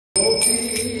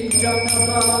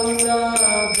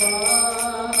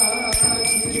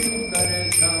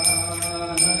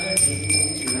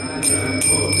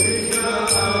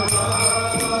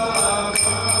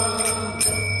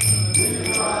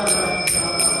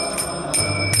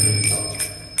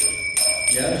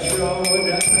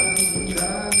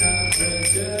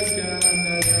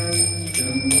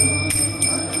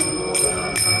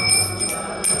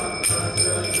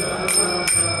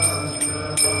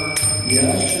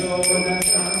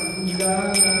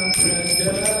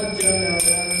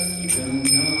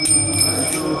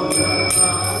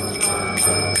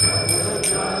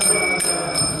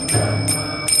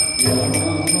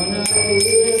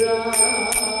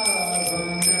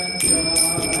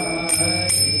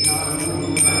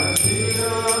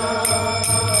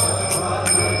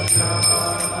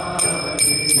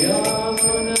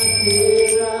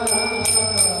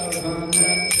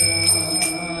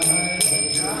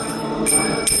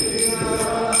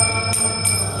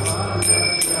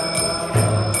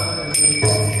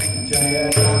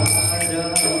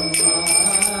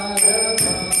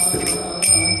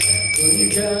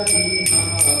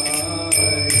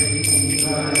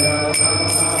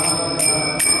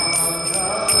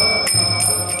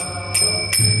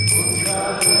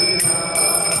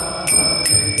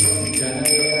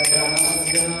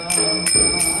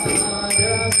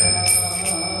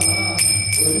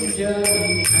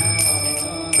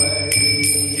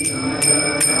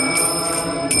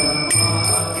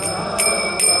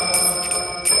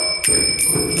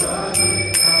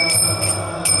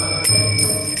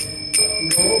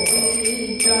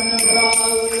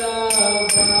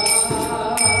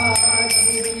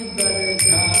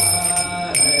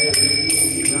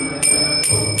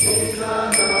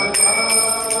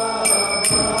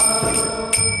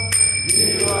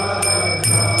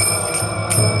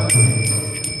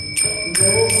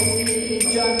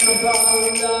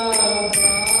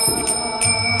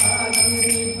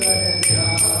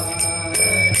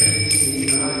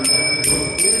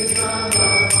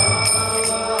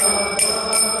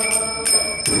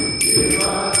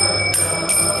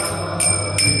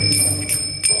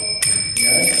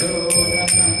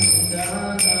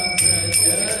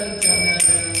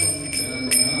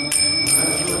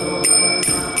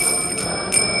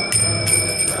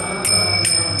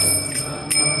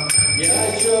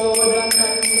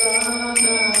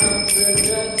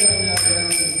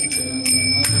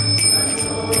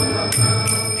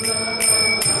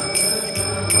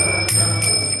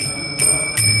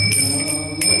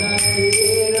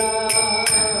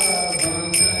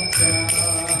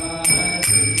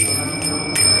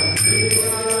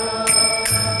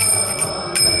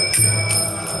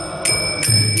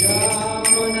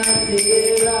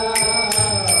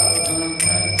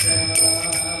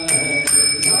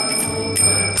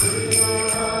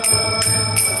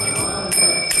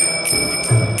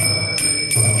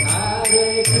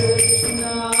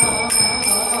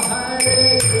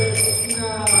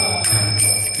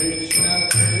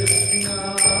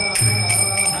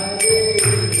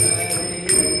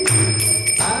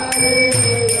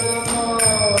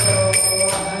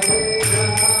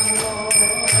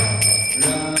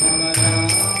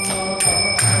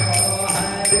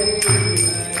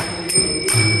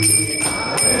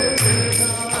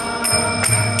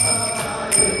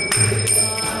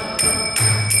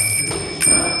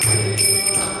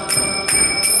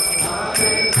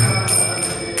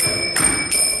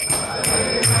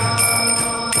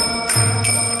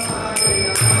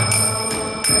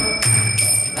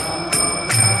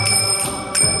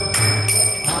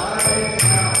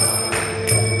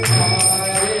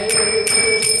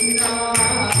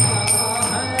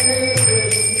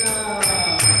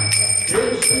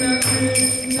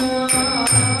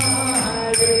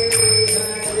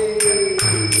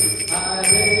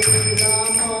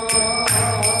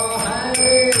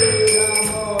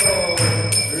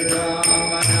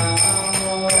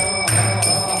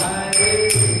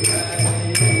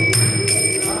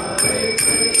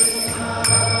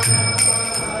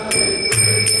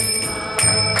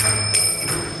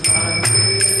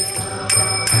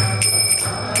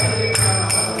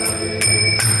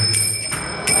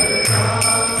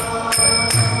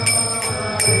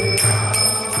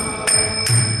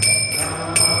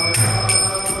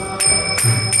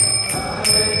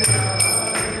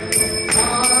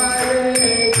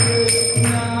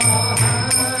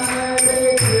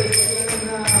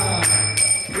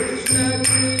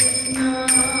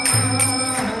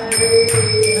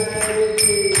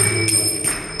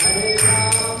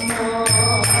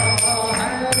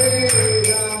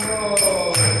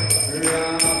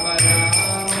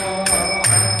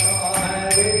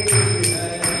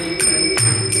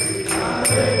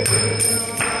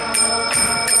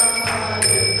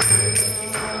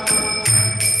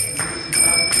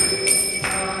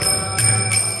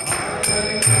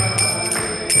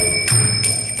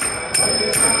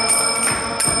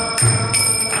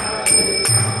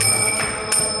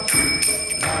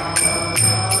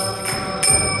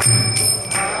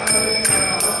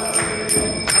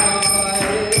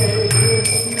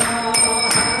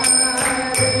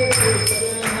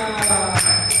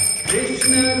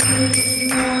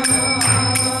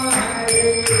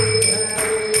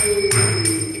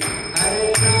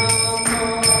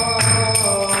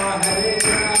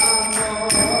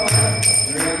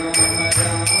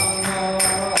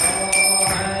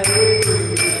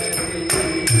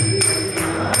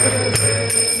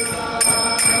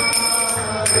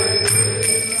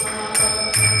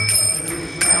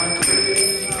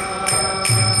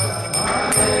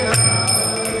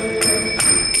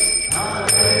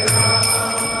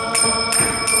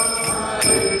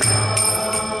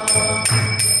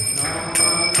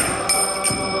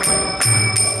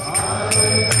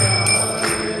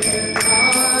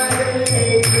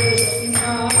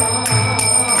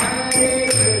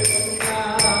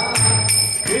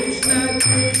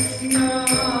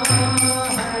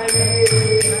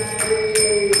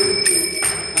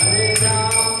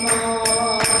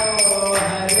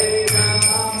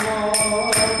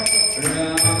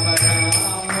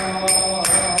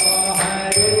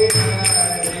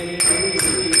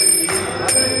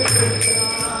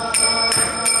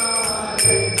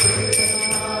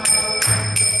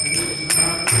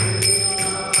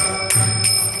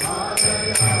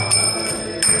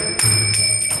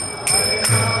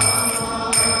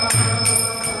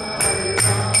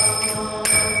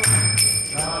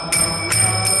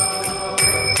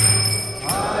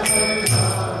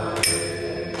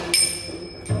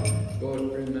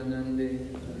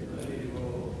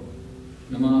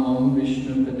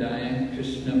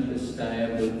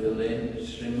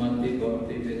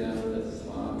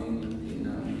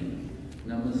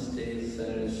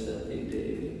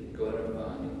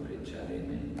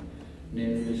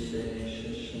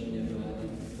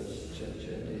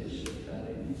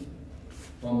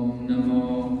Om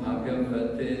Namo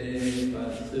Bhagavate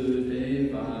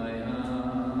Vasudevaya.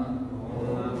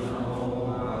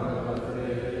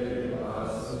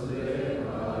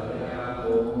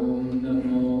 Om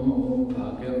Namo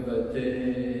Bhagavate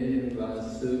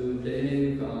Vasudevaya.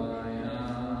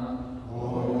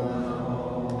 Om Namo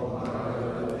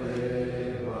Bhagavate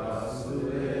Vasudevaya.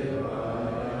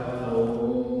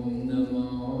 Om Namo Bhagavate Vasudevaya. Om Namo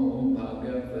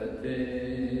Bhagavate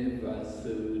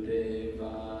Vasudevaya.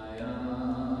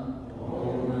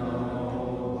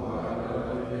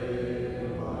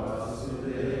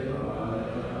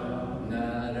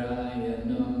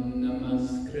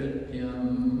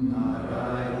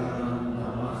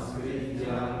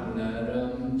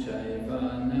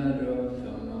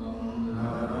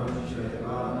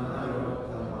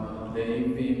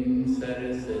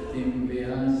 Sarasatim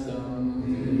Vyasam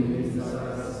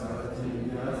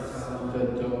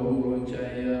Tato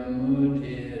Jayamudiraya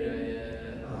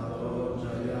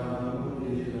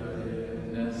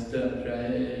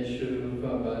Nastaprayeshu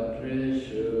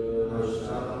Bhavadreshu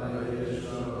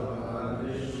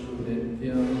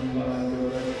Nityam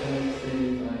Bhagavata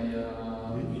Sevaya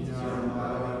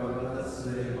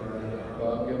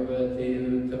Bhagavati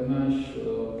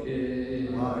Utamashloke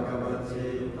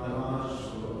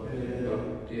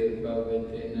Bhakti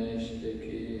Bhavati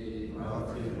Naishtaki.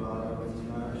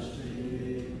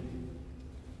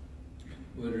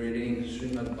 We're reading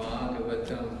Srimad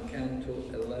Bhagavatam, Canto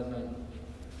 11,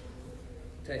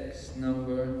 text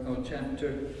number,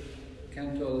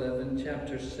 Canto 11,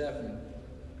 Chapter 7,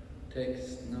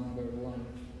 text number 1.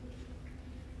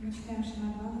 Мы читаем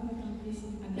Шримад Бхагаватам, песня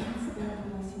 11,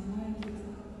 глава 7, текст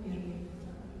 1.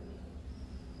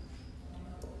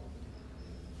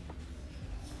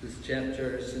 This chapter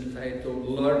is entitled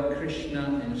Lord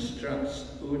Krishna Instructs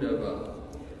Uddhava.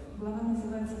 Глава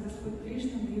называется Господь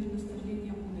Кришна дает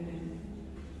наставление Уддаве.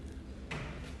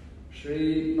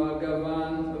 Shri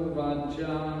Bhagavan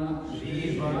Uvacha.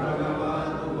 Shri Bhagavan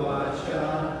Uvacha.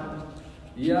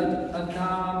 Yad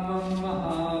Atamam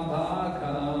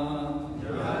Mahabhaka.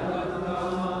 Yad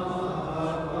Atamam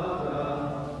Mahabhaka.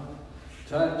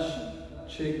 Touch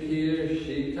Chikir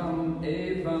Shitam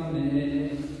Eva Me.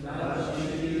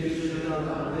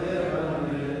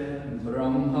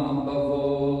 Brahma Bhavo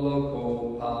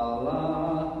Lokopala.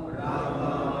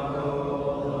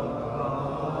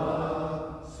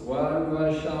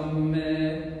 Swarvasham Me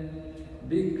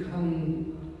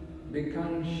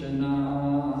Bhikanshana.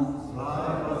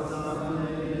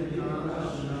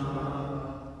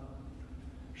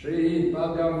 Shri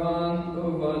Bhagavan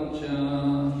Uvacha.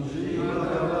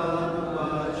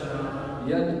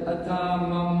 Yad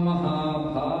Atamam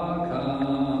Mahabhaka.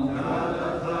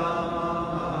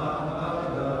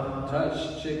 Touch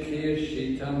Chikir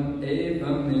Shitam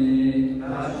Eva Me.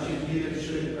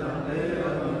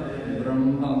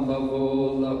 Brahma Bhavo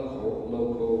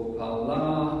Lokopala.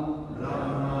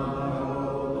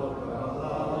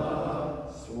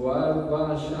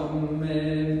 Swarvasham Me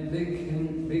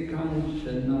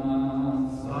Kanchana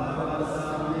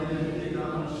Sarvasami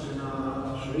Kanchana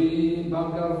Shri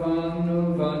Bhagavanu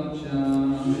Vacha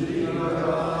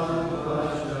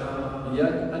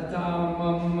Yat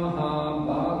Atamam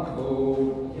Mahabhagho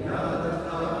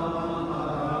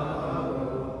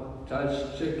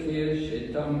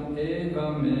Tashchakirshhitam eva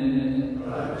me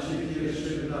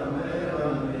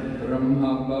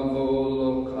Brahma Bhavo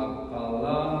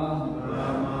Lokapala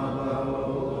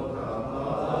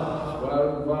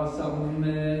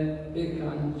Svarvasame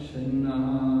Vikanchana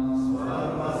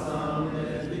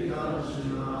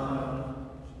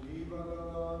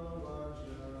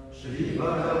Shri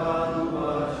Bhagavanu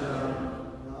Vacha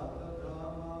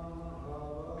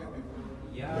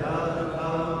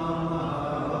Yadakama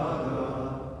Mahabhagava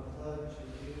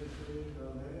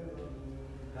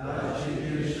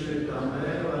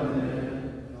Tachikirshritameva me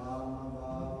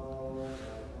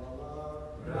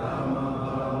Brahma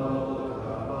Bhavo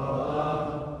Lokapala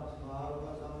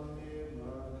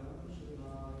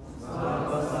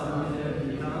Svarvasamye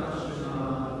Vikanchana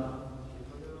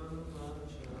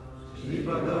Shri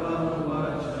Bhagavanu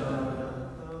Vacha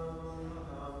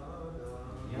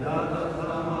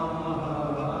Yadakama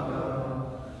Mahabhagava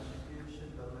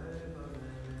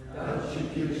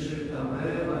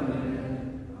Tachikirshritameva me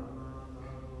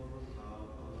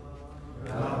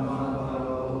Brahma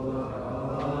Bhavo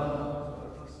Lokapala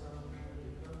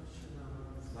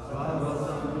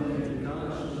Svarvasamye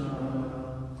Vikanchana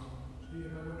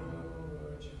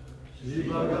Shri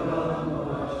Bhagavanu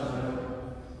Vacha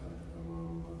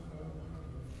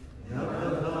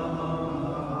Yadakama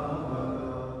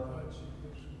Mahabhagava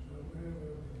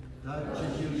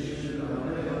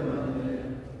Tachikirshritameva me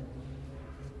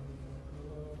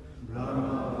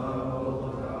Brahma Bhavo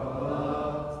Lokapala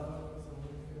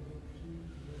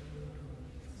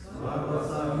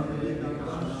Svarvasamye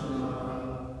Vikanchana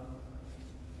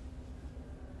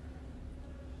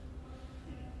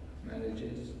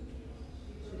Marriages.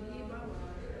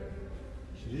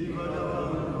 Shri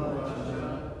Bhagavanu Vacha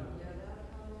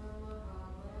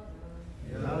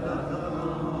Yadakama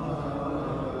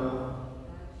Mahabhagava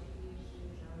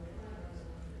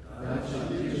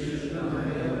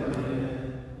Tachikirshritameva me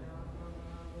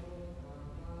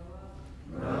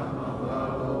Brahma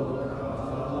Bhavo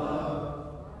Lokapala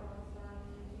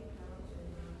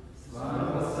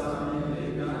Svarvasamye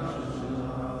Vikanchana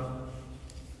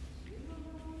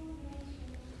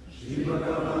Shri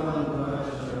Bhagavanu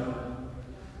Vacha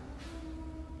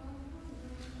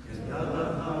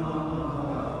Yadakama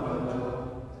Mahabhagava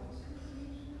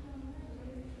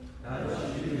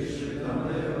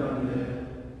Tachikirshritameva me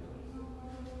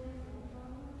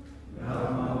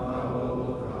Brahma Bhavo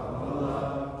Lokapala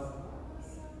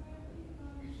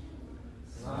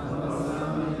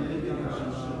Svarvasamye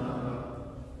Vikanchana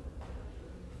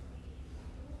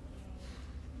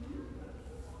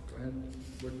Go ahead.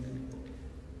 Word name.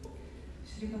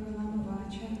 Шри Бхагавану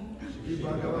Вача, Shri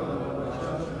Bhagavanu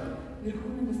Vacha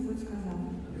Верховный Господь сказал,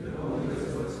 Верховный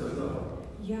Господь сказал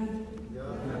я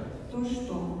то,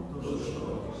 что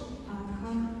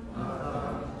Адха,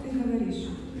 ты говоришь,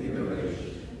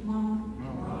 мама,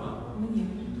 мне,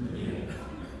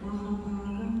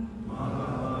 Махабхага,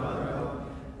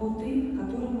 о ты,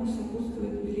 которому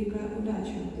сопутствует великая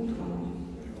удача, Удхама,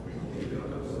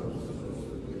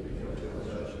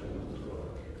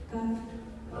 Тат,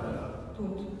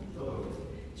 тот,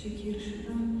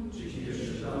 Чикиршитам,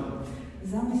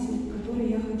 замысел, который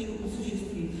я хочу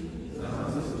осуществить.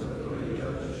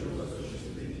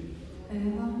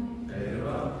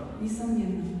 Эва,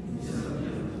 несомненно.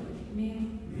 Ме,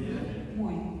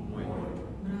 мой.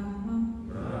 Брахма,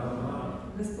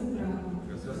 Господь Брахма.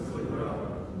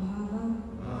 Бхава,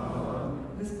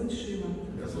 Господь Шива.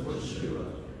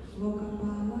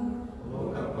 Локапала,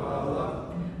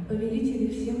 повелители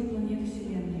всех планет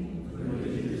Вселенной.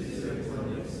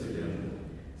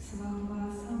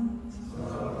 Свахвасам,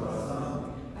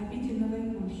 обитель на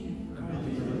Вайкунхе.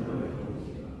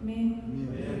 Ме,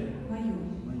 мою.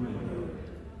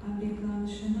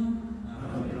 Абеканшина,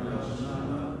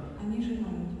 они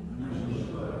желают.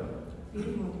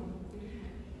 Перевод.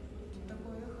 Тут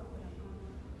такое эхо прям.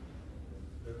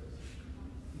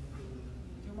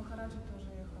 И у Махараджа тоже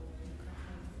эхо.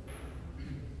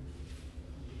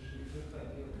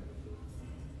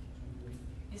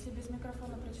 Если без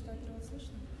микрофона прочитать, перевод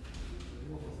слышно?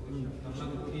 Там на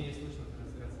кухне не слышно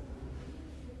трансляции.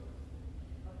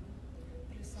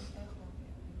 Плюс сам эхо.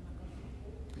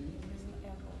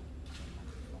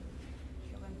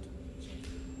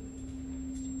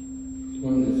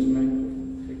 On this mic,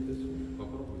 take this one.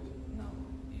 Попробуйте. No,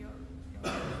 your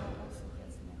microphone also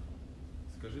has an echo.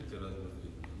 Скажите раз, два, три.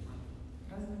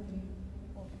 Раз, два, три.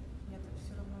 О, нет,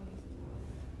 все равно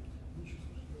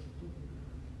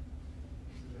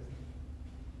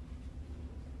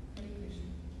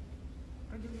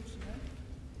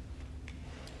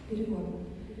перевод.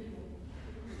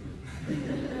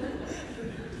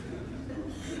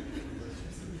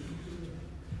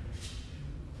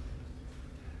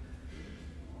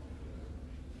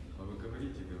 А вы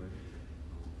говорите.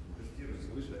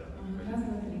 Слышите? Раз,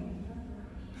 два, три.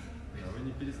 А вы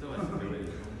не переставайте говорить,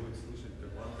 он будет слышать,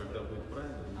 когда будет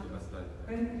правильно, и оставить.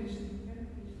 Харе Кришна.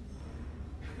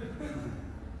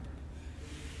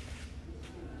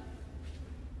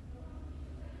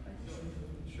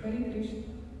 Харе Кришна.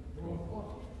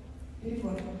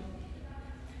 Перевод.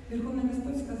 Верховный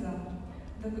Господь сказал: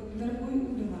 «Дорогой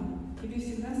Удава, тебе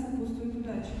всегда сопутствует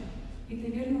удача, и ты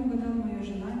верно угадал мое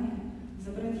желание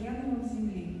забрать ядро с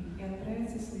земли и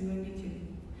отправиться в свою обитель.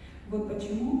 Вот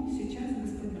почему сейчас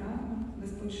Господь Брахма,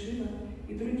 Господь Шива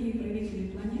и другие правители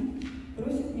планет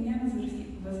просят меня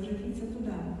возвратиться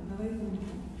туда, на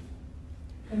Вайкунтху».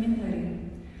 Комментарий.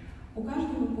 У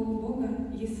каждого полубога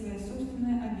есть своя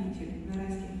собственная обитель на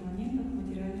райских планетах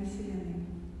материальной Вселенной.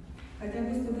 Хотя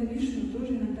Господа Вишну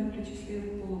тоже иногда причисляют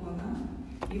к полубогам,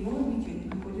 его обитель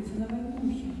находится на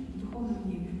Вайкунтхе, в духовном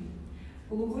небе.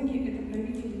 Полубоги — это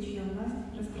правители, чья власть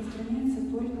распространяется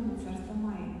только на царство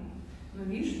Майи. Но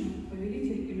Вишну —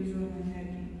 повелитель иллюзорной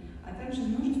энергии, а также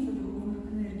множество духовных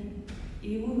энергий,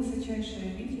 и его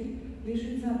высочайшая обитель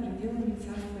лежит за пределами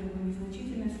царства его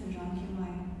незначительной служанки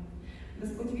Майи.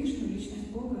 Господь Вишну —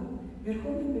 личность Бога,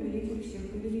 верховный повелитель всех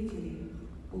повелителей.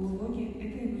 Полубоги —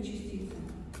 это его частица.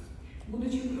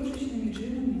 Будучи крошечными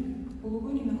дживами,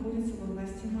 полубоги находятся во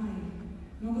власти Майи,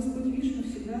 но Господь Вишну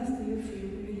всегда остается ее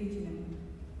повелителем.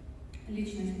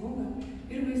 Личность Бога —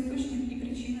 первоисточник и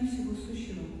причина всего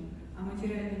сущего, а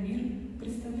материальный мир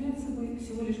представляет собой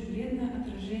всего лишь бледное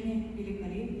отражение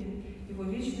великолепия его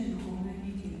вечной духовной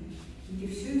обители, где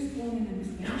все исполнено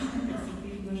бесконечной красоты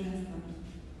и блаженства.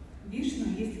 Вишну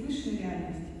есть высшая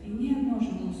реальность, и ни одно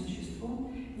живое существо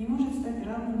не может стать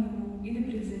равным ему или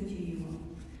превзойти его.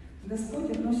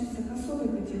 Господь относится к особой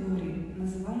категории,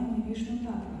 называемой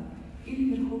Вишну-татва,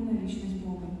 или Верховная Личность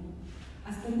Бога.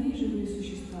 Остальные живые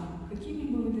существа, какими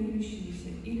бы выдающимися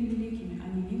или великими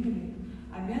они ни были,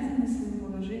 обязаны своим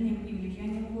положением и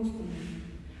влиянием Господу.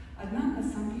 Однако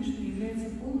сам Вишну является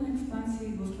полной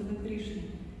экспансией Господа Кришны,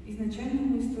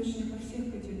 изначального источника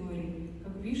всех категорий,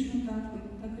 как Вишну-татвы,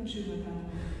 так и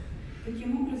Джива-татвы.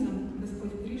 Таким образом,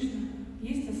 Господь Кришна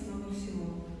есть основа всего.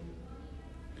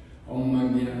 Om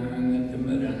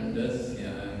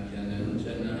Agyanatimirandasya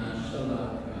Gyananjana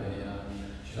Shalakaya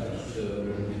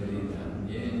Chaksurmilitam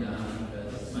Yena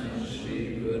Tasmai Shri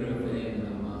Gurave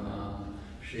Namaha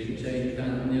Shri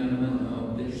Chaitanya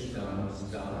Manobishtam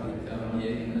Stavitam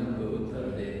Yena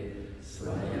Bhutale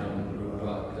Swayam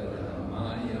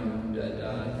Rupakaramayam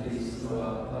Dadati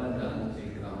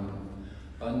Swapadantikam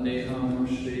Vandeham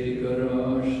Shri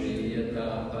Guru Shri Yata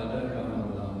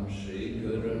Padakamalam Shri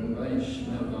Gurun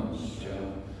Vaishnavamscha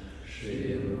Shri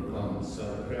Rupam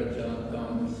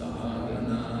Sakrajatam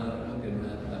Sahagana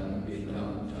Raghunatam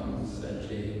Vitam Tam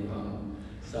Sajivam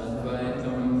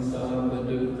Sadvaitam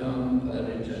Savadutam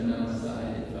Parijana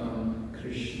Saitam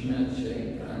Krishna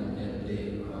Chaitanya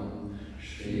Devam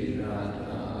Shri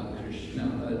Radha Krishna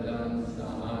Padam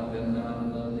Sahagana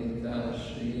Lalita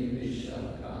Shri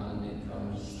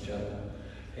Vishakanitamscha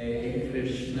Hey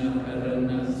Krishna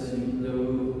Karana Sindhu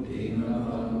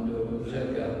Dinabandhu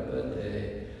Jagapate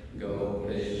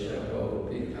Gopesha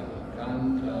Gopika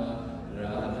Kanta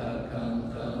Radha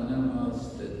Kanta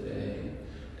Namastate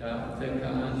Tapta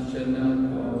Kanchana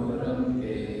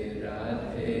Gaurange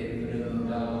Radhe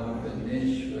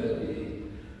Vrindavaneshwari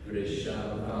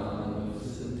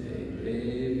Vrishabhanusate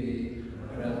Devi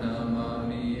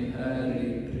Pranamami Hari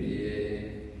Priye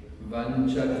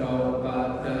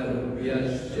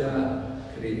Vanchakalpatarubhyascha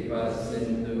Kripa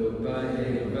Sindhu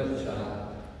Bhayevacha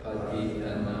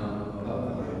Patitanam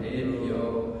Pavanebhyo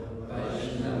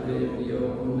Vaishnavebhyo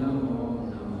Namo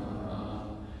Namaha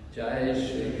Jai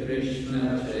Shri Krishna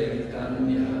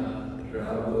Chaitanya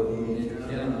Prabhu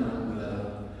Nityananda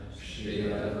Shri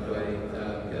Advaita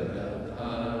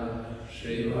Gadadhar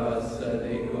Shri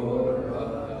Vasadi Gaur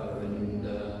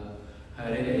Bhaktavinda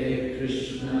Hare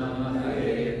Krishna,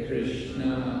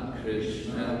 Krishna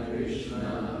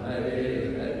Krishna, Hare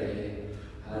Hare,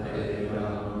 Hare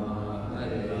Rama,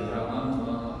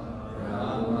 Rama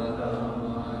Rama,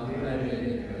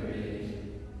 Hare Hare.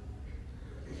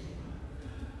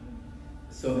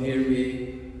 So here we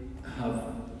have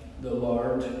the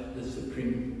Lord, the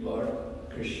Supreme Lord,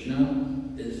 Krishna,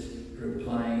 is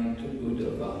replying to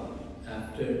Uddhava.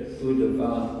 After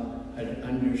Uddhava had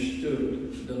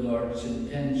understood the Lord's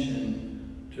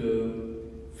intention to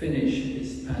finish his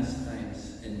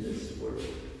pastimes in this world.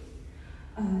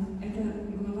 Эта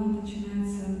глава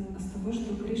начинается с того,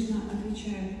 что Кришна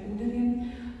отвечает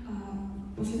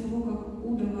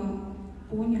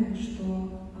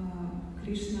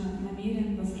Кришна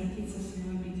намерен возвратиться в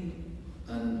свою обитель.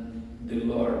 And the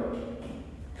Lord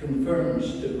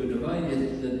confirms to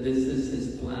Uddhava that this is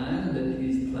his plan, that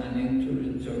he's planning to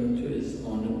return to his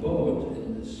own abode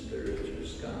in the spiritual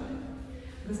sky.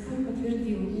 Господь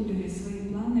подтвердил Удаве свои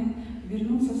планы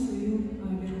вернуться в свою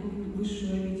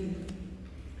высшую обитель.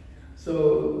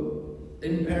 So,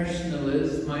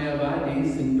 impersonalists,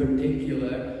 Mayavadis in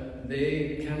particular,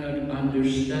 they cannot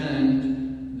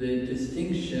understand the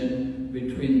distinction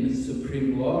between the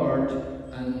Supreme Lord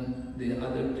and the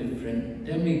other different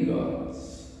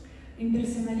demigods.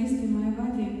 Имперсоналисты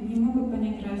Майявади не могут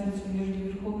понять разницу между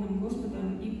Верховным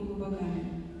Господом и полубогами.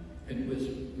 It was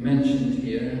mentioned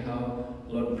here how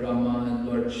Lord Brahma and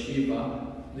Lord Shiva,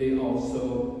 they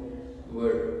also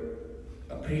were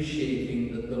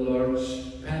appreciating that the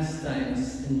Lord's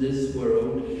pastimes in this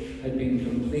world had been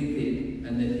completed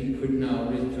and that he could now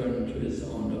return to his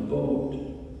own abode.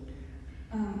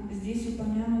 Здесь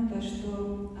упомянуто,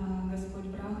 что Господь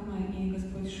Брахма и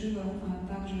Господь Шива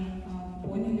также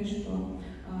поняли, что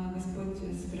Господь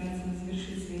собирается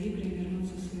завершить свои игры и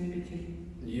вернуться в свою обитель.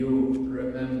 You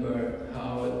remember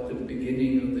how at the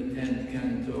beginning of the 10th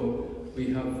canto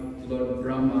we have Lord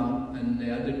Brahma and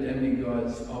the other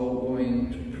demigods all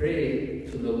going to pray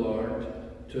to the Lord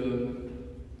to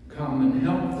come and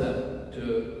help them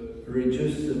to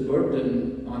reduce the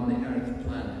burden on the earth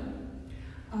planet.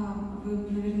 Вы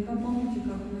наверняка помните,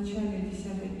 как в начале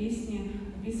 10-й песни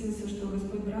описывается, что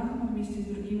Господь Брахма вместе с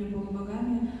другими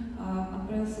полубогами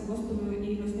отправился к Господу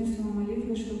и вознес ему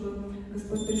молитву, чтобы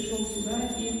Господь пришел сюда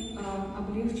и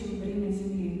облегчил бремя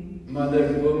земли.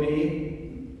 Mother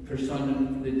Bhumi,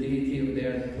 person, the deity of the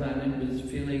earth planet, was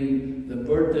feeling the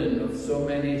burden of so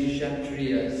many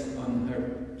Kshatriyas on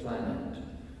her planet.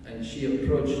 And she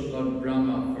approached Lord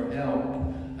Brahma for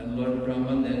help, and Lord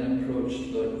Brahma then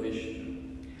approached Lord Vishnu.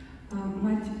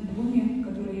 Мать Бхуми,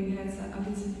 которая является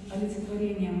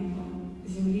олицетворением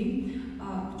земли,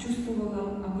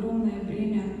 чувствовала огромное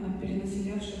бремя от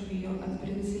перенаселявших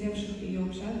ее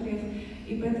кшатриев, и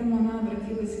поэтому она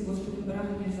обратилась к Господу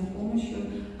Брахме за помощью,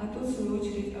 а тот, в свою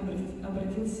очередь,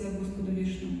 обратился к Господу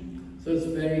Вишну. So it's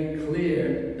very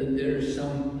clear that there's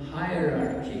some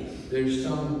hierarchy, there's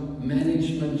some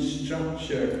management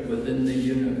structure within the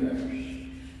universe.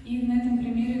 И на этом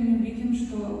примере мы видим,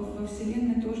 что во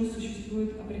Вселенной тоже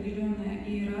существует определенная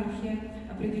иерархия,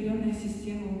 определенная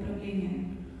система управления.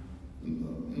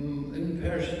 In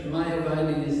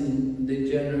Mayavadis, they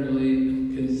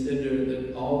generally consider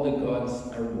that all the gods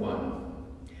are one.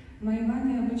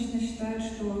 Майявади обычно считают,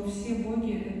 что все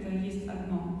боги это есть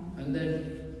одно. And then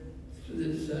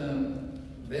it's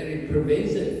very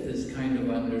pervasive, this kind of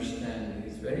understanding.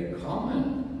 It's very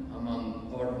common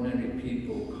among ordinary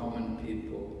people, common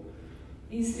people.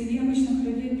 И среди обычных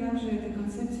людей также эта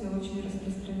концепция очень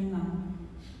распространена.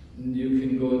 You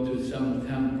can go to some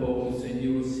temples and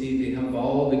you will see they have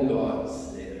all the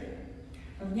gods there.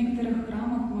 В некоторых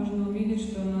храмах можно увидеть,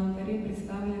 что на алтаре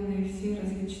представлены все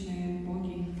различные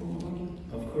боги и полубоги.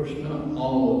 Of course, not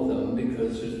all of them,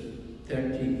 because there's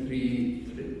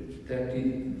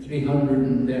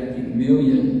 330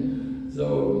 million. So,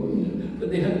 but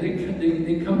they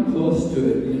come close to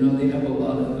it. You know, they have a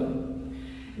lot of them.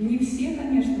 Не все,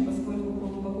 конечно, поскольку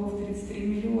полубогов 33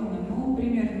 миллиона, но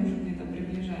примерно уже где-то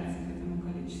приближается к этому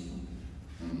количеству.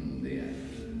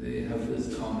 They have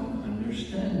this common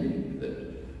understanding that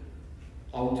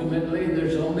ultimately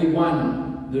there's only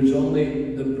one. There's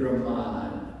only the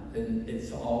Brahman, and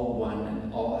it's all one,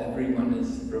 and everyone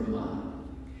is Brahman.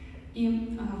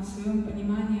 И в своем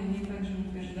понимании они также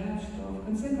утверждают, что в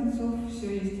конце концов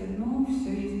все есть одно,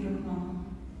 все есть Брахман.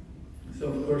 So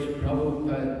of course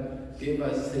Prabhupada gave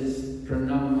us his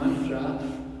pranam mantra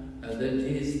that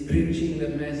he is preaching the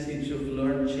message of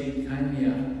Lord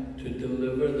Chaitanya to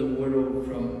deliver the world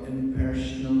from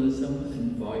impersonalism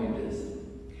and voidism.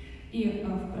 И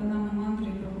в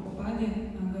пранама-мантре Прабхупаде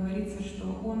говорится,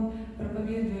 что он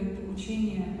проповедует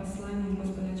учение, послание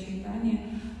Господа Чайтани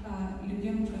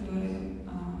людям, которые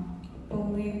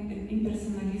полны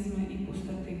имперсонализма и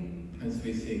пустоты. As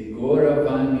we say,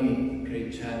 Gauravani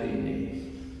Precharini,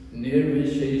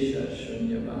 Nirvishesha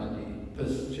Shunyavani,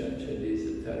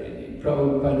 Paschachadisatarini.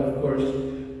 Prabhupada, of course,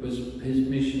 his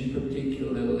mission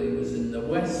particularly was in the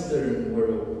Western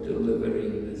world,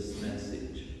 delivering this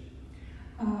message.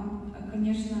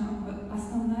 Конечно,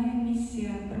 основная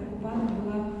миссия Прабхупады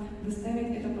была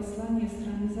доставить это послание в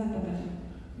страны Запада.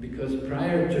 Because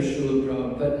prior to Srila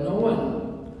Prabhupada, no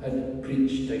one had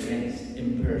preached against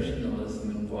impersonalism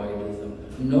and voidism.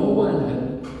 No one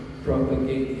had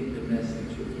propagated the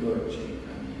message of Lord Chaitanya.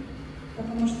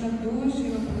 Потому что до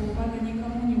Шрила Прабхупады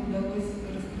никому не удалось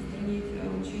распространить распространить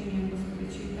учение Господа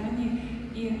Чайтаньи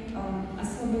и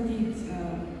освободить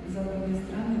западные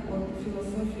страны от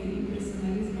философии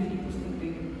имперсонализма и пустоты.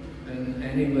 And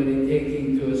anybody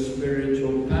taking to a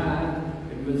spiritual path,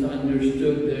 it was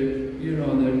understood that, you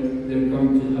know, they're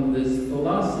going to have this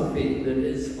philosophy that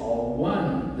it's all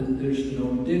one, that there's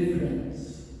no difference.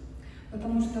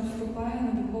 Потому что, вступая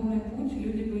на духовный путь,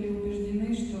 люди были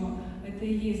убеждены, что это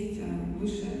и есть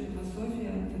высшая философия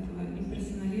от этого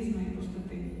имперсонализма и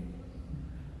пустоты.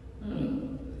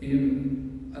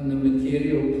 On the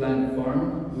material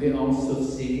platform, we also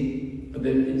see that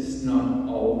it's not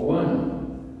all one.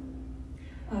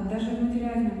 Даже в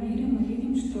материальном мире мы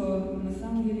видим, что на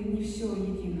самом деле не все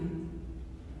едино.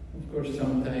 Of course,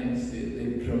 sometimes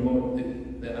they promote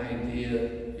the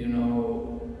idea, you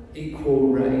know,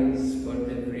 equal rights for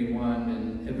everyone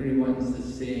and everyone's the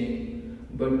same,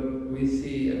 but we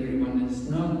see everyone is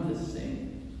not the same.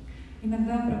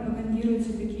 Иногда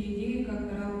пропагандируются такие идеи, как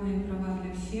равные права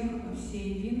для всех, все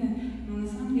едины, но на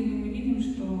самом деле мы видим,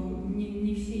 что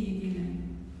не все едины.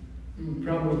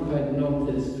 Prabhupada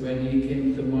noticed when he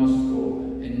came to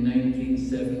Moscow in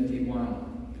 1971.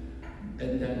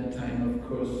 At that time, of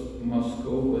course,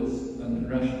 Moscow was, and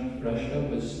Russia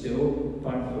was still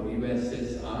part of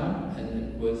USSR, and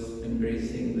it was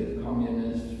embracing the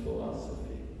communist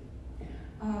philosophy.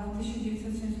 В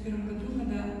 1971 году,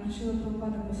 когда Шрила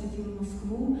Прабхупада посетил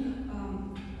Москву,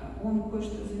 он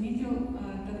кое-что заметил.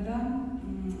 Тогда,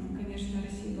 конечно,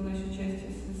 Россия была еще частью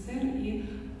СССР и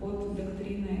под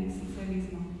доктриной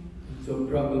социализма. So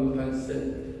Prabhupada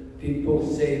said, people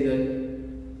say that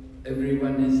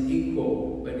everyone is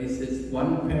equal, but he says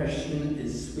one person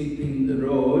is sweeping the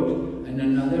road and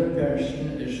another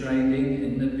person is riding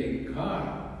in the big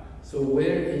car. So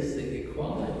where is the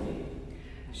equality?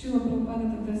 Шрила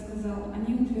Прабхупада тогда сказал,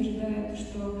 они утверждают,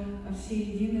 что все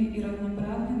едины и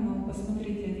равноправны, но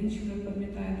посмотрите, один человек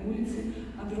подметает улицы,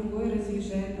 а другой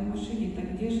разъезжает на машине.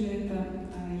 Так где же это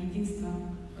единство?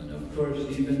 And of course,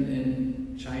 even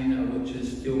in China, which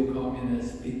is still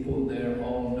communist, people there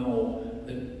all know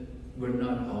that we're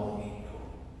not all equal.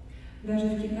 Даже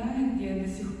в Китае, где до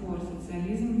сих пор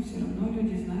социализм, все равно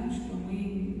люди знают, что мы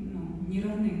не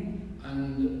равны.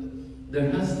 And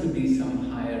there has to be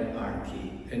some hierarchy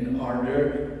in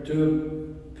order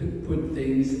to put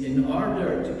things in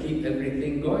order, to keep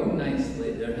everything going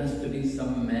nicely. There has to be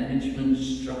some management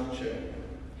structure.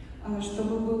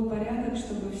 Чтобы был порядок,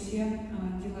 чтобы все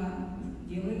дела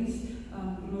делались,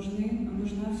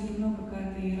 нужна все равно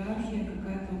какая-то иерархия,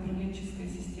 какая-то управленческая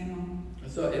система.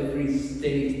 So every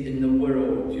state in the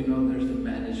world, you know, there's a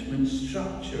management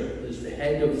structure. There's the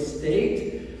head of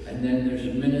state, and then there's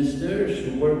ministers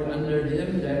who work under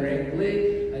him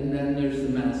directly, and then there's the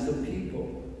mass of people.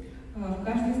 В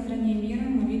каждой стране мира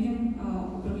мы видим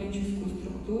управленческую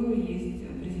структуру, есть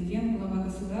президент, глава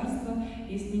государства,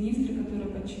 есть министры, которые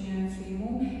подчиняются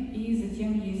ему, и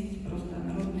затем есть просто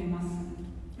народные массы.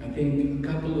 I think a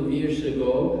couple of years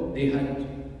ago, they had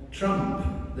Trump,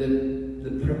 the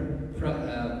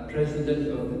president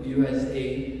of the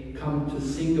USA, come to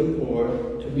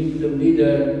Singapore to meet the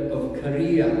leader of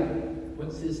Korea.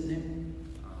 What's his name?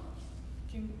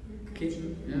 Kim.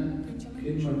 Yeah?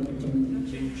 Kim or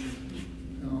Kim?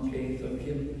 Okay, so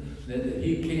Kim.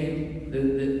 He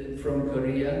came from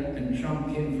Korea, and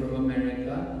Trump came from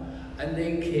America, and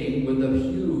they came with a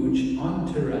huge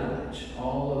entourage,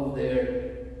 all of their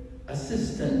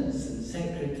assistants and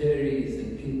secretaries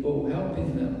and people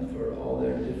helping them for all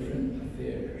their different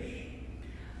affairs.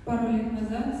 Пару лет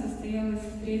назад состоялась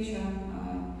встреча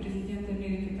президента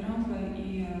Америки Трампа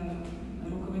и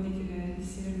руководителя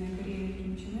Северной Кореи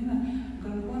Ким Чен Ына в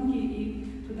Гонконге, и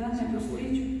туда на эту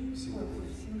встречу в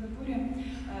Сингапуре,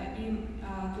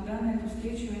 туда на эту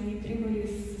встречу они прибыли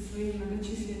со своей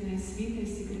многочисленной свитой,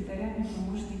 секретарями,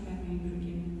 помощниками и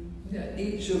другими. Yeah,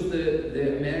 each of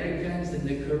the Americans and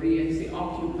the Koreans, they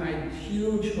occupied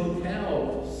huge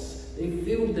hotels. They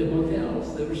filled the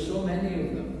hotels. There were so many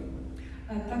of them.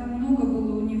 Так много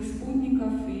было у них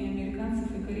спутников, и американцев,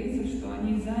 и корейцев, что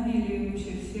они заняли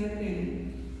вообще все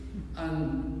отели.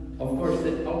 And of course,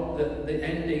 the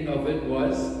ending of it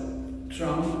was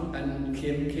Trump and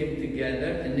Kim came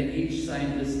together, and they each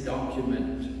signed this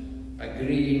document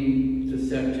agreeing to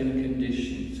certain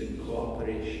conditions and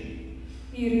cooperation.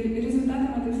 И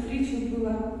результатом этой встречи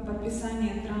было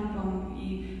подписание Трампом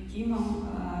и Кимом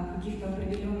каких-то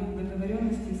определенных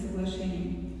договоренностей и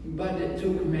соглашений. But it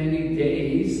took many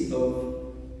days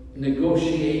of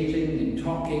negotiating and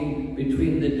talking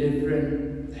between the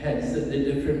different heads, the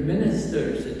different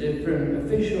ministers, the different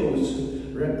officials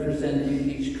representing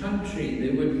each country.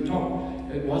 They would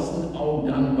talk. It wasn't all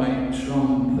done by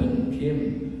Trump and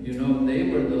Kim. You know, they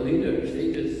were the leaders.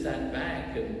 They just sat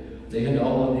back and they had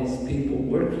all of these people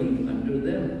working under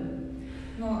them.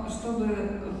 Но чтобы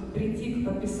прийти к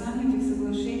подписанию этих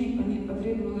соглашений,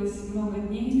 потребовалось много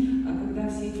дней, а когда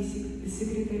все эти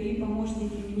секретари,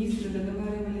 помощники, министры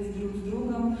договаривались друг с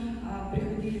другом,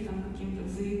 приходили там к каким-то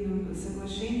взаимным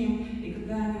соглашениям, и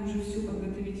когда они уже всю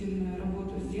подготовительную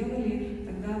работу сделали,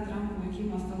 тогда Трампу и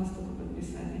Киму осталось только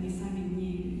подписать. Они сами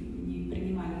не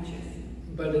принимали участие.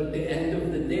 But at the end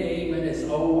of the day, when it's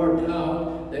all worked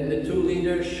out, then the two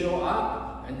leaders show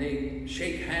up and they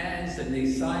shake hands and they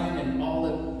sign, and all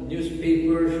the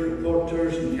newspapers,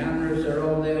 reporters and cameras are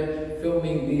all there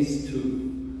filming these two.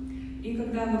 И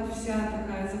когда вот вся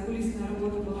такая закулисная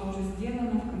работа была уже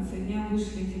сделана, в конце дня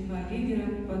вышли эти два лидера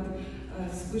под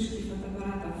вспышки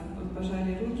фотоаппаратов,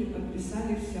 пожали руки,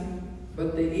 подписали все.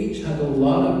 But they each had a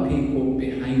lot of people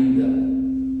behind them.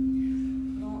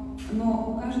 Но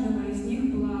у каждого из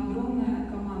них была огромная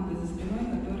команда за спиной,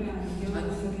 которая делала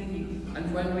все для них.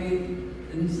 And when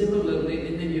and similarly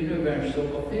in the universal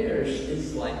affairs,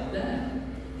 it's like that.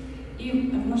 И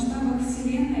в масштабах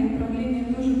Вселенной управление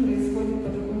тоже происходит по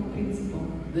такому принципу.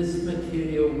 This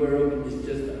material world is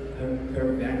just a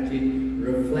perverted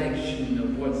reflection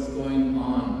of what's going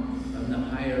on in the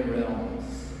higher realms.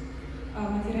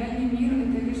 Материальный мир —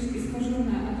 это лишь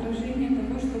искаженное отражение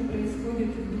того, что происходит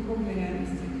в духовной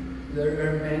реальности. There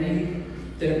are many,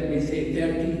 we say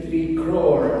 33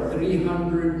 crore,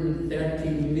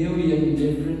 330 million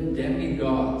different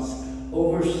demigods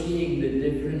overseeing the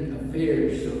different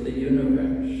affairs of the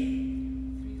universe.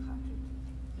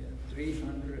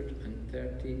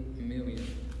 330 million.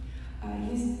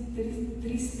 Есть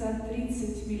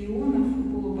 330 миллионов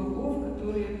полубогов,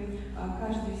 которые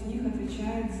каждый из них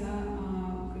отвечает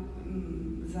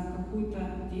за какую-то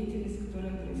деятельность,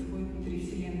 которая происходит внутри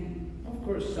Вселенной. Of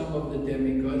course, some of the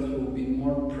demigods will be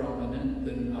more prominent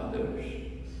than others.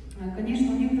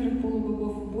 Конечно, у некоторых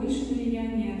полубогов больше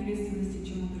влияния и ответственности,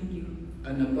 чем у других.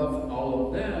 And above all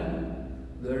of them,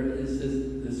 there is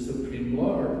the Supreme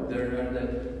Lord. There are the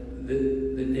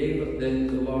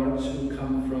lords who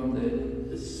come from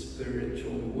the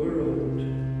spiritual world.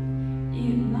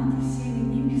 И над всеми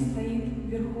ними стоит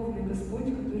Верховный Господь,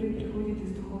 который приходит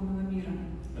из духовного мира.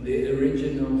 The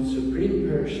original Supreme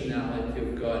Personality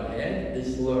of Godhead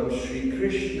is Lord Sri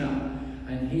Krishna,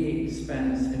 and he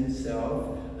expands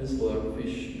himself as Lord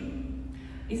Vishnu.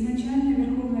 Изначально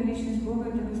Верховная Личность Бога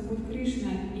 — это Господь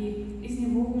Кришна, и из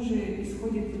него уже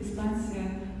исходит экспансия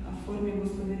в форме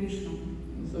Господа Вишну.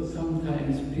 So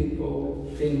sometimes people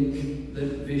think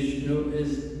that Vishnu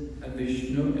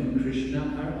and Krishna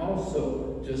are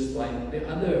also just like the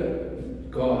other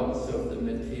gods of the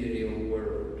material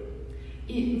world.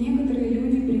 И некоторые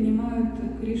люди принимают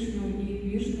Кришну и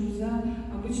Вишну за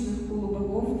обычных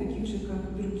полубогов, таких же,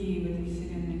 как другие в этой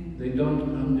вселенной. They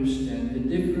don't understand the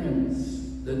difference,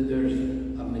 that there's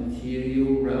a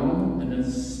material realm and a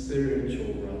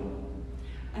spiritual realm.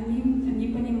 Они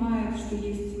понимают, что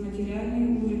есть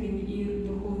материальный уровень и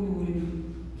духовный уровень.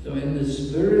 So in the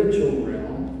spiritual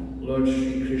realm, Lord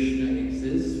Sri Krishna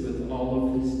exists with all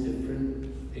of his different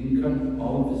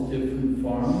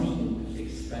forms and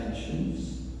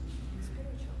expansions.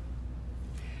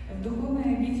 В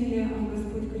духовной обители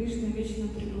Господь Кришна вечно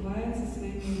пребывает со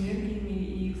своими энергиями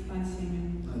и экспансиями.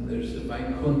 And there's the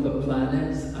Vaikuntha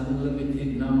planets,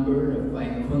 unlimited number of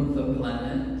Vaikuntha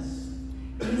planets.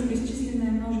 Есть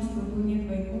бесчисленное множество планет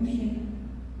Вайкунтхи,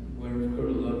 where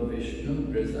Lord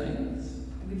Vishnu resides,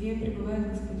 где пребывает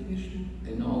Господь Вишну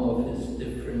in all of his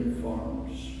different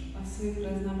forms. в своих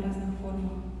разнообразных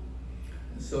формах.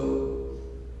 So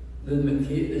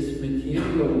this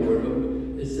material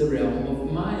world is the realm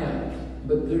of Maya,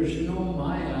 but there's no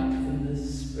Maya in the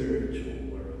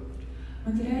spiritual world.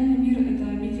 Материальный мир —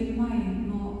 это обитель Майи,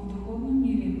 но в духовном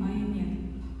мире Майи нет.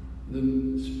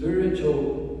 The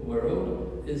spiritual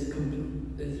world is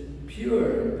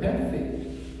pure and perfect.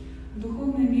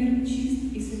 Духовный мир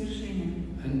чист и совершенен.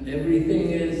 And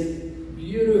everything is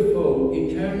beautiful,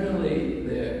 eternally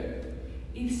there.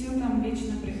 И все там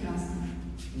вечно прекрасно.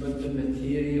 But the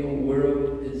material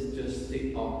world is just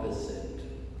the opposite.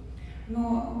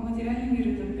 Но материальный мир —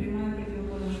 это прямая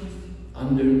противоположность.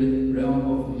 Under the realm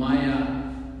of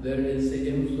Maya, there is the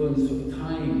influence of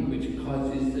time, which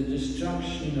causes the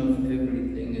destruction of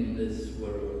everything in this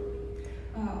world.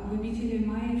 В обители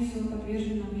Майи все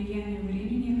подвержено влиянию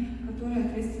времени, которое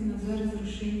ответственно за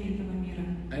разрушение этого мира.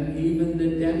 And even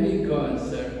the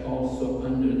demigods are also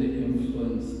under the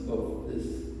influence of this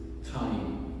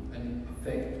time, and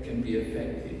can be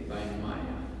affected by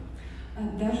Maya.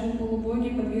 Даже полубоги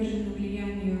подвержены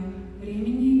влиянию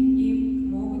времени и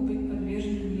могут быть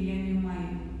подвержены влиянию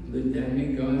Майи. The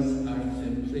demigods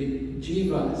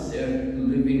jivas, they're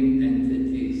living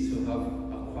entities who have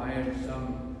acquired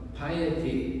some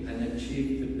piety and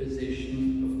achieved the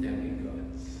position of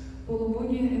demigods.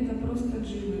 Полубоги — это просто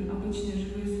дживы, обычные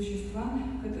живые существа,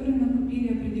 которые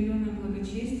накопили определенное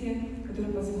благочестие,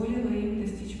 которое позволило им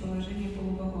достичь положения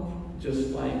полубогов.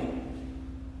 Just like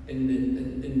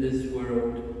in this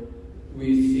world,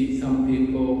 we see some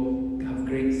people have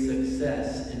great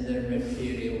success in their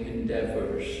material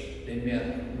endeavors. They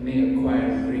may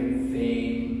acquire great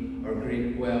fame or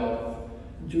great wealth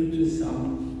due to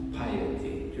some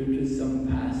piety, due to some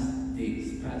past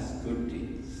deeds, past good deeds.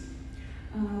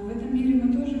 В этом мире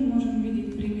мы тоже можем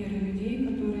видеть примеры людей,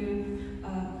 которые,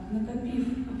 накопив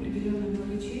определенное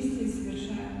благочестие,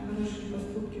 совершая хорошие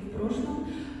поступки в прошлом,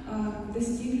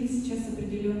 достигли сейчас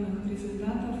определенных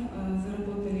результатов,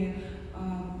 заработали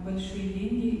большие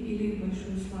деньги или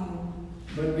большую славу.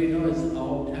 But we know it's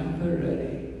all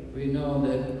temporary. We know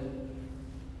that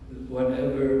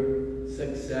whatever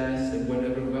success and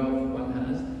whatever wealth one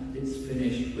has, it's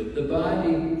finished with the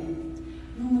body.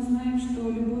 Но мы знаем, что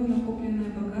любое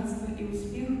накопленное богатство и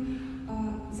успех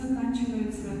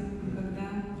заканчивается,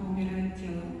 когда умирает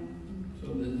тело.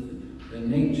 So the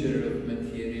nature of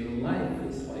material life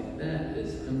is like that,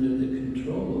 is under the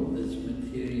control of this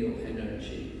material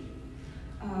energy.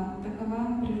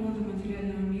 Такова природа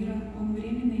материального мира, он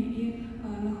временный и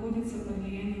находится под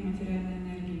влиянием материальной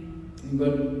энергии.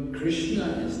 But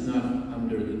Krishna is not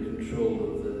under the control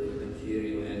of the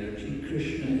material energy.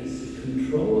 Krishna is the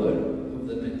controller of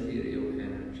the material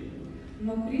energy.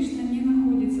 Но Кришна не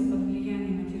находится под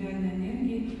влиянием материальной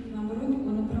энергии, наоборот,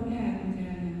 он управляет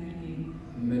материальной энергией.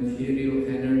 Material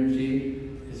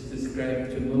energy is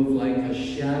described to move like a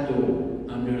shadow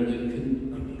under the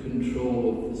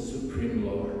control of the Supreme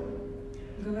Lord.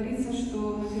 Говорится,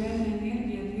 что материальная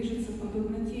энергия движется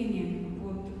подобно тени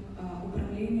под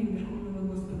управлением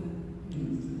Верховного Господа.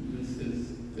 This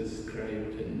is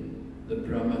described in the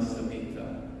Brahma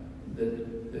Samhita,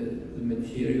 that the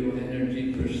material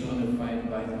energy personified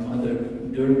by Mother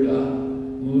Durga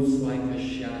moves like a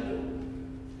shadow.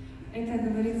 Это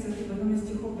говорится в одном из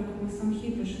стихов Брахма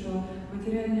Самхиты, что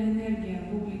материальная энергия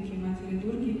в облике Матери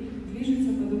Дурги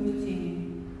движется подобно тени.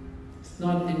 It's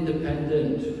not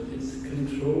independent, it's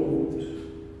controlled.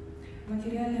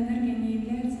 Материальная энергия не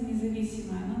является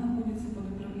независимой, она находится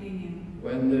под управлением.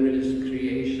 When there is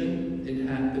creation, it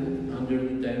happened under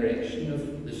the direction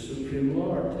of the Supreme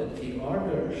Lord, that He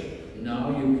orders. Now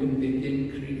you can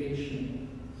begin creation.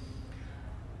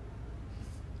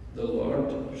 The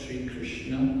Lord, Sri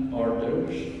Krishna,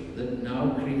 orders that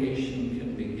now creation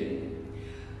can begin.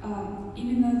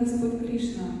 Именно Господь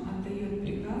Кришна отдает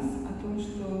приказ о том,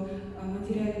 что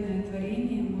материальное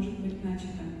творение может быть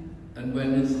начато. And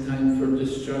when it's time for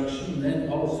destruction, that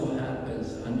also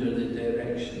happens under the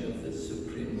direction of the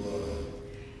Supreme Lord.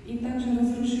 И также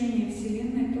разрушение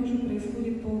Вселенной тоже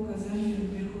происходит по указанию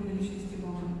Верховной Личности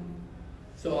Бога.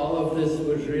 So all of this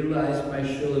was realized by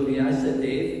Srila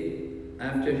Vyasadeva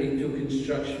after he took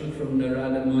instruction from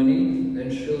Narada Muni. Then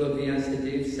Srila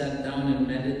Vyasadeva sat down in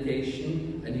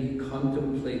meditation and he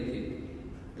contemplated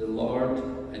the Lord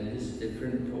and His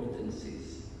different potencies.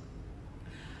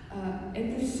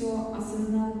 Это все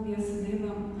осознал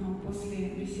Вьясадева после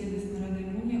беседы с Нарадой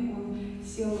Муни. Он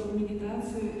сел в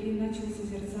медитацию и начал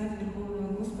созерцать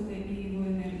Верховного Господа и Его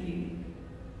энергии.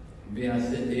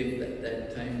 Vyasadeva at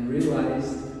that time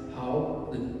realized how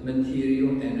the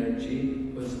material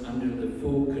energy was under the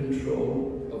full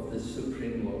control of the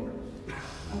Supreme Lord.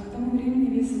 К тому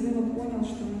времени Вьясадева понял,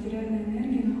 что материальная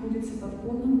энергия находится под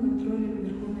полным контролем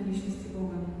Верховной Личности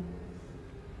Бога.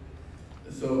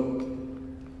 So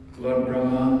Lord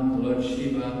Brahma, Lord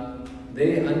Shiva,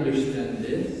 they understand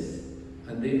this,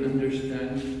 and they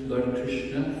understand Lord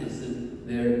Krishna is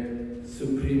their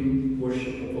supreme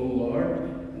worshipable Lord,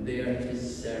 and they are His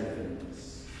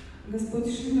servants.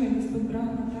 Господь Шива и Господь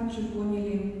Брахма также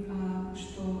поняли,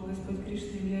 что Господь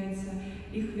Кришна является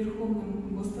их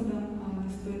Верховным Господом,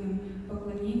 достойным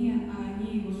поклонения, а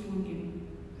они Его слуги.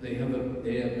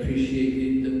 They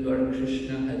appreciated that Lord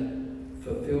Krishna had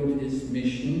fulfilled His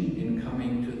mission in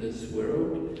coming to this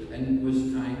world, and it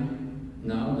was time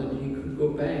now that He could go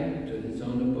back to His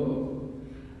own abode.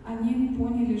 Они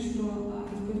поняли, что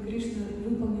Господь Кришна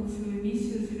выполнил свою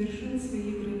миссию, завершил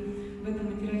свои игры в этом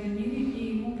материальном мире,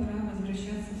 и ему пора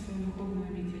возвращаться в свою духовную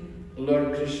обитель.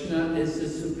 Lord Krishna is the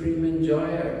supreme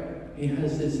enjoyer. He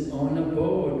has His own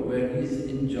abode where He's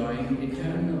enjoying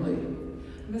eternally.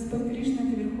 Господь Кришна —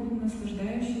 это верховно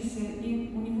наслаждающийся, и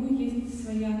у него есть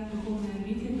своя духовная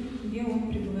обитель, где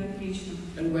он пребывает вечно.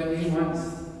 And when He wants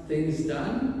things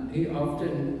done, He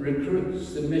often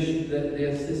recruits the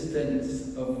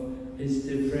assistance of his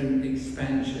different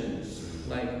expansions,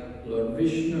 like Lord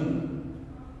Vishnu.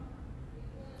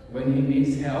 When he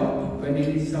needs help, when he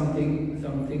needs something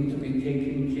to be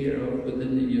taken care of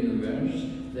within the universe,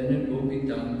 then it will be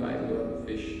done by Lord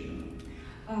Vishnu.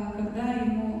 Когда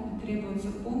ему требуется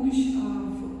помощь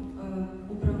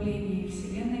в управлении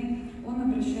Вселенной, он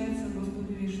обращается к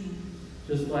Господу Вишну.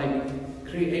 Just like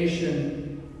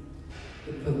creation,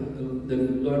 the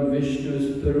Lord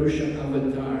Vishnu's Purusha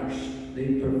avatars,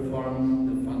 they perform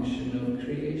the function of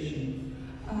creation.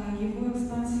 Его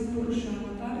экспансии Пуруша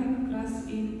аватары как раз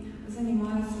и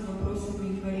занимаются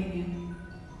вопросами творения.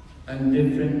 And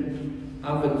different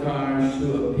avatars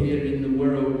who appear in the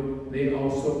world, they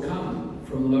also come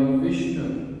from Lord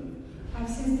Vishnu. А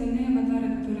все остальные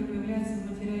аватары, которые появляются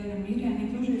в материальном мире,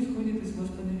 они тоже исходят из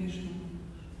Господа Вишну.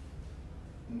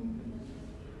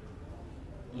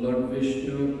 Lord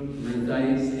Vishnu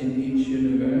resides in each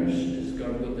universe as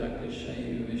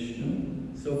Garbhodakashayi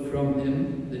Vishnu. So from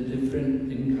him, the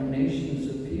different incarnations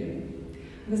appear.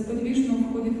 Господь Вишну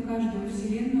входит в каждую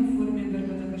вселенную в форме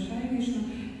Гарбхадакашая Вишну,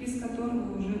 из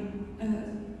которого уже,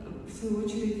 в свою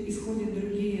очередь, исходят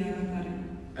другие аватары.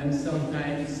 And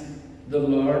sometimes the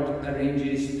Lord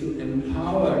arranges to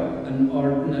empower an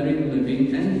ordinary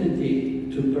living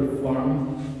entity to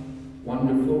perform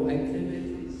wonderful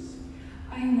activities.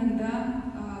 А иногда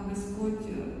Господь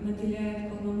наделяет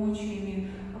полномочиями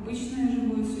обычное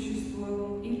живое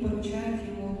существо и поручает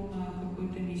ему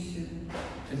какую-то миссию.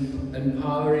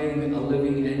 Empowering a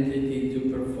living entity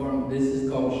to perform, this is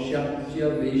called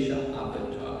Shaktya Vesha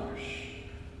avatars.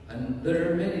 And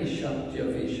there are many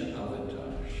Shaktya Vesha avatars.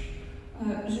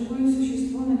 Живое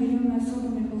существо, наделенное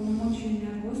особыми полномочиями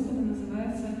от Господа,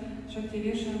 называется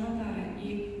Шактивеша аватары.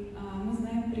 И мы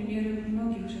знаем примеры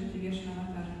многих Шактивеша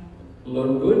аватаров.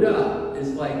 Lord Buddha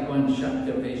is like one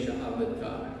Shaktya Vesha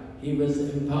avatar. He was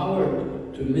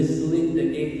empowered to mislead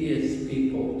the atheist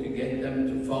people, to get them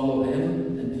to follow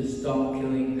him and to stop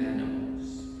killing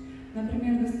animals.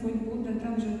 Например, Господь Будда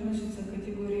также относится к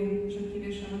категории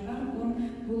Шактивеша аватар. Он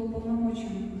был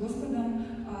уполномочен Господом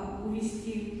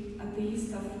увести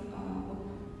атеистов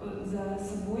за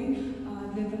собой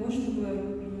для того, чтобы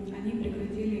они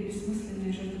прекратили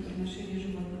бессмысленные жертвоприношения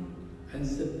животным. And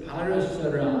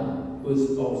Parasaram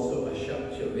was also a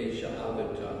Shaktya Vesha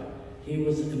avatar. He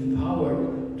was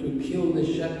empowered to kill the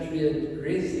Kshatriya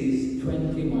races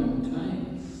 21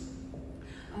 times.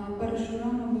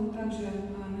 Парашурама был также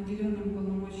наделенным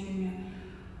полномочиями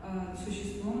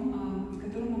существом,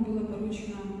 которому было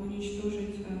поручено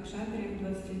уничтожить кшатриев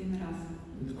 21 раз.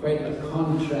 It's quite a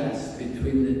contrast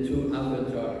between the two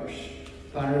avatars.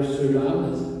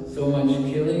 Parasuram is so much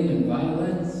killing and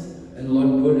violence, and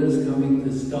Lord Buddha is coming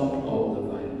to stop all the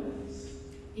violence.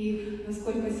 И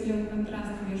насколько силен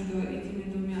контраст между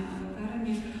этими двумя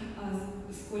аватарами,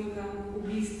 сколько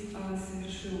убийств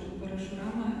совершил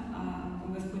Парашурама, а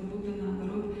Господь Будда,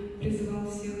 наоборот, призывал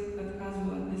всех к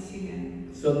отказу от насилия.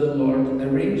 So the Lord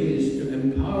arranges to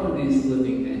empower these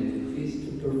living entities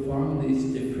to perform these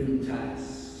different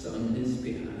tasks on His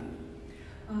behalf.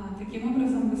 Таким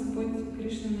образом, Господь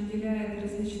Кришна наделяет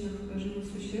различных живых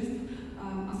существ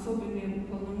особыми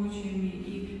полномочиями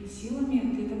и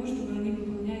силами для того, чтобы они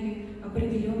выполняли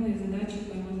определенные задачи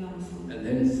по его замыслу. And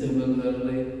then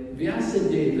similarly,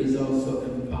 Vyasadeva is also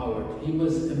empowered. He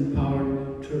was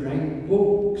empowered to write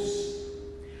books.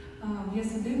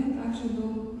 Вьясадева также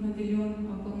был наделен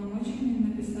полномочиями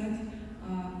написать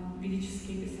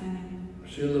ведические писания.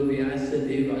 Srila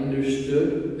Vyasadeva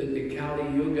understood that the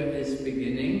Kali Yuga is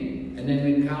beginning, and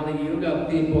in the Kali Yuga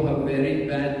people have very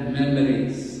bad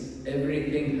memories.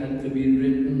 Everything had to be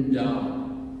written down.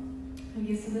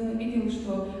 Вьясадева видел,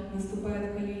 что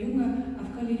наступает Кали-юга, а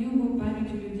в Кали-югу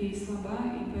память у людей слаба,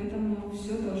 и поэтому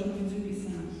все должно быть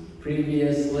записано.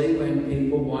 Previously, when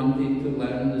people wanted to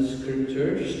learn the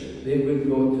scriptures, they would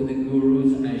go to the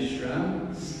Guru's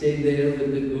ashram, stay there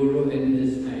with the Guru in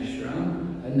his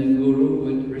ashram, and the Guru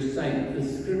would recite the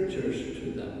scriptures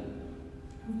to them.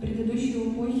 В предыдущей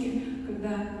эпохе,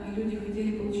 когда люди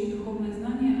хотели получить духовное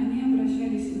знание, они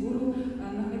обращались к Гуру,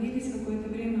 находились какое-то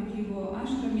время в его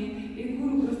ашраме, и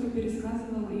Гуру просто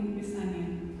пересказывал им Писание.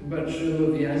 But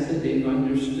Srila Vyasadeva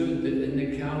understood that in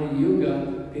the Kali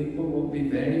Yuga, people will be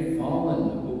very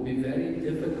fallen. It will be very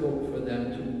difficult for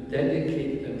them to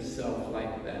dedicate themselves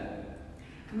like that.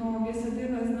 Но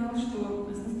Вьясадева знал, что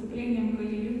с наступлением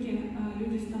Кали-юги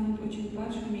люди станут очень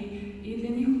падшими, и для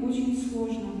них очень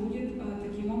сложно будет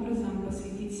таким образом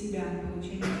посвятить себя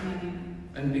получению знания.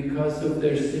 And because of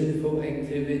their sinful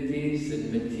activities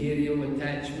and material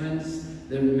attachments,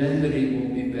 their memory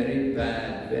will be very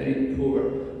bad, very poor.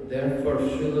 Therefore,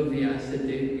 Srila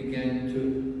Vyasadeva began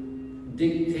to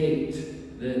dictate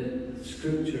the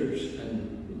scriptures,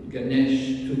 and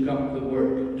Ganesh took up the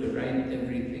work to write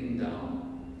everything down.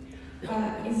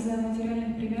 Из-за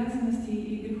материальных привязанностей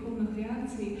и греховных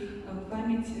реакций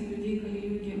память людей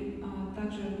Кали-юги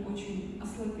также очень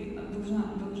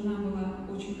должна была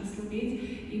очень ослабеть,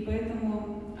 и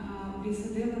поэтому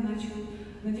Вьясадева начал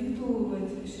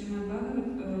надиктовывать Шримад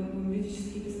Бхагават,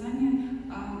 ведические писания,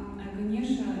 а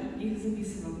Ганеша их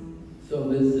записывал. So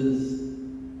this is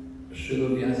Srila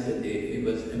Vyasadeva. He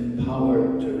was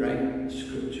empowered to write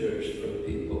scriptures for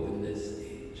people in this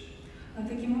age.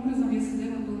 Таким образом,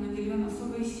 Вьясадева был наделен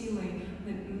особой силой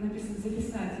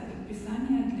записать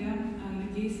писания для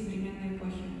людей современной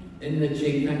эпохи. In the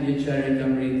Chaitanya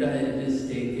Charitamrita it is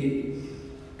stated,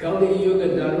 Kali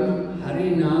Yuga Dharma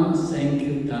Harinam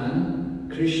Sankirtan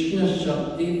Krishna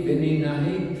Shakti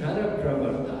Vininahi Tara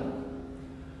Pravartan.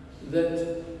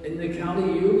 That in the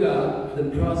Kali Yuga, the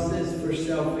process for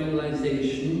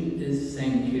self-realization is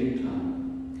Sankirtan.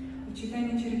 В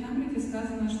Чайтанья Чаритамрите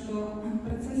сказано, что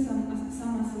процессом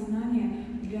самоосознания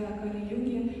для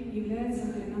Кали-юги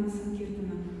является Харинама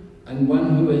Санкиртана. And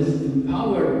one who is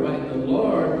empowered by the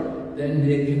Lord, then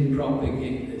they can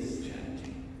propagate this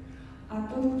chanting. А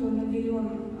тот, кто наделен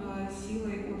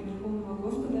силой от Верховного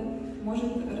Господа,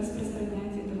 может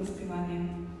распространять это воспевание.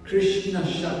 Krishna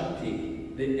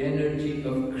Shakti, the energy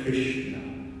of Krishna,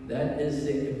 that is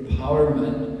the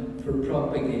empowerment for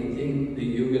propagating the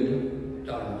Yuga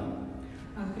Dharma.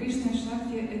 Кришна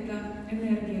Шакти – это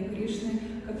энергия Кришны,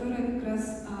 которая как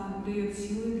раз дает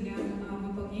силы для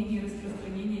выполнения и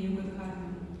распространения Юга-дхармы.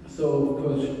 So, of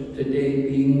course, today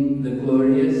being the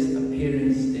glorious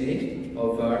appearance day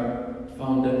of our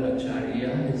founder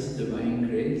Acharya, His Divine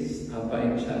Grace,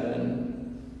 Abhay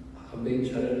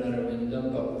Charanaravinda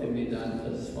Bhakti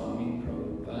Swami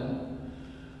Prabhupada,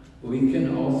 we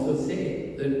can also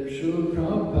say that Srila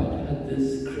Prabhupada had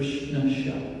this Krishna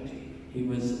Shakti. He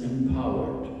was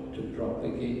empowered to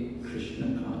propagate Krishna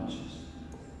consciousness.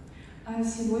 А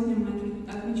сегодня мы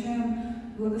отмечаем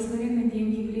благословенный день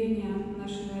явления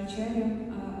нашего Ачарья,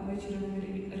 Абhay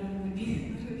Charanaravinda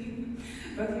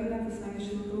Бхакти Свами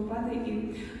Шрила Прабхупады, и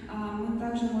мы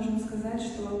также можем сказать,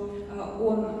 что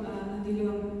он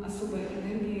наделен особой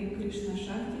энергией Кришна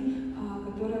Шакти,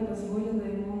 которая позволила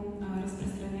ему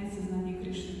распространять сознание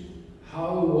Кришны.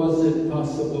 How was it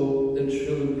possible that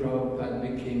Srila Prabhupada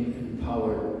became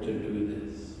empowered to do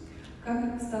this?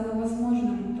 Как стало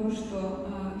возможным то, что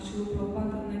Шрилу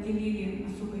Прабхупаду наделили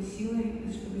особой силой,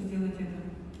 чтобы сделать это?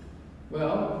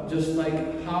 Well, just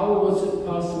like how was it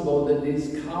possible that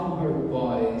these cowherd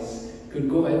boys could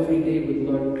go every day with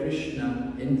Lord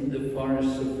Krishna into the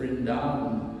forests of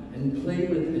Vrindavan and play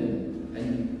with him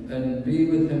and be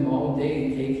with him all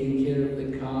day, taking care of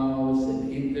the cows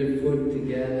and eat their food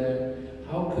together?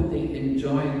 How could they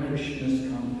enjoy Krishna's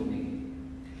company?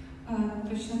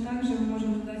 Точно так же мы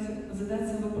можем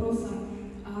задаться вопросом,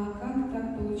 как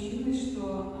так получилось,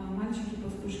 что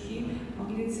мальчики-пастушки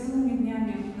могли целыми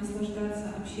днями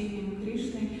наслаждаться общением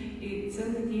Кришны и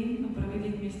целый день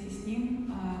проводить вместе с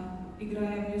ним,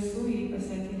 играя в лесу и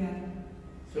пася телят.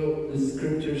 So the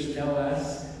scriptures tell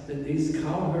us that these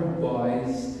cowherd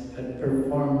boys had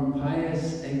performed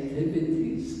pious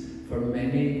activities for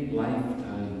many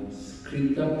lifetimes.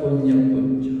 Krita Punya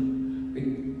Punya.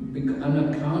 On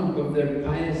account of their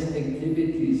pious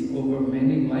activities over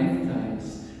many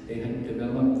lifetimes, they had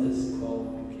developed this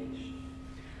qualification.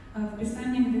 В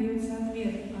Писаниях дается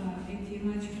ответ. Эти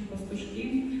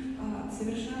мальчики-пастушки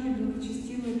совершали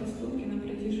благочестивые поступки на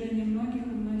протяжении многих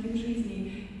и многих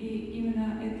жизней. И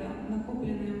именно это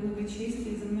накопленное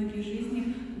благочестие за многие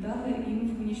жизни дало им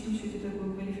в конечном счете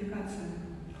такую квалификацию.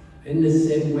 In the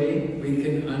same way, we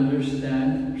can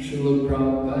understand Srila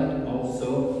Prabhupada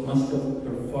also must have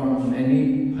performed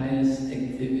many pious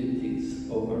activities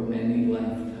over many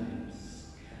lifetimes.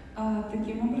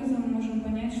 Таким образом, мы можем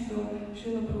понять, что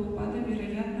Шрила Прабхупада,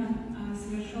 вероятно,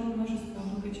 совершал множество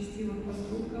благочестивых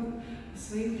поступков в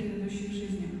своих предыдущих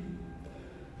жизнях.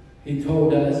 He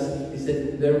told us, he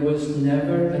said, there was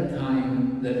never a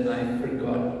time that I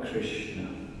forgot Krishna.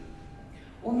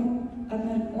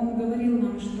 Он говорил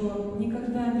нам, что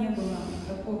никогда не было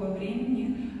такого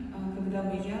времени, когда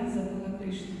бы я забыла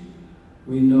Кришну.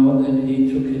 We know that he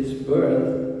took his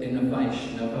birth in a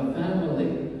Vaishnava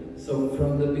family. So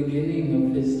from the beginning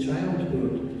of his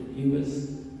childhood, he was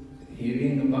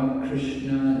hearing about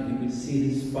Krishna, he would see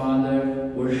his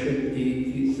father worship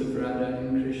deities of Radha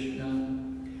and Krishna.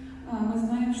 Мы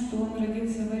знаем, что он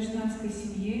родился в вайшнавской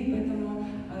семье, поэтому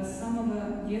с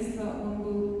самого детства он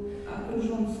был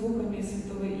окружен звуками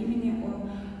святого имени, он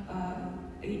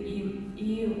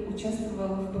и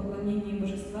участвовал в поклонении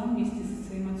божествам вместе со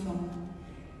своим отцом.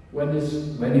 When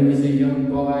he was a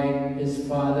young boy, his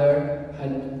father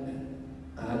had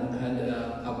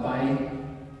a bike,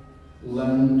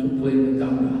 learned to play the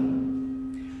danga.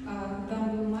 Когда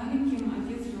он был маленьким,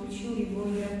 отец научил его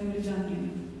играть на мриданге.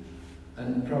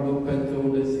 And Prabhupada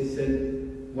told us, he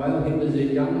said, while he was a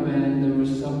young man, there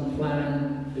was some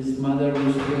plan. His mother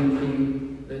was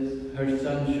thinking that her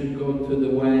son should go to the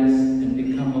West and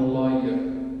become a lawyer.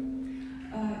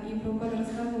 И Прабхупада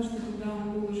рассказывал, что когда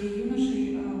он был уже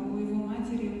юношей, у его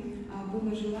матери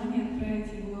было желание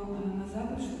отправить его на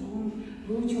Запад, чтобы он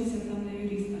выучился там на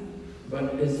юриста.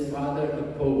 But his father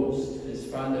opposed. His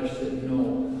father said,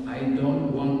 no, I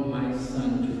don't want my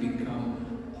son to become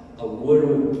a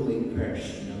worldly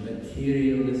person, a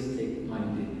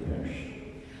materialistic-minded person.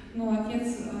 Но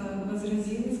отец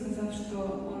возразил, сказав, что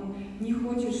он не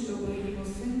хочет, чтобы его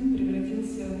сын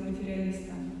превратился в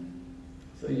материалиста.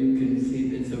 So you can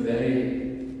see it's a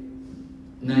very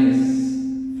nice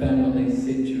family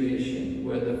situation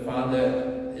where the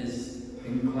father is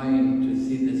inclined to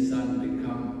see the son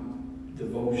become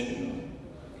devotional.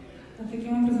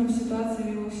 Таким образом, ситуация в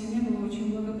его семье была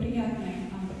очень благоприятной,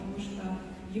 потому что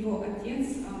его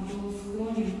отец был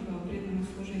склонен к преданному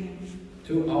служению.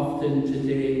 Too often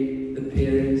today, the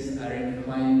parents are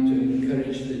inclined to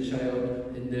encourage the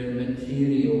child in their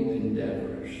material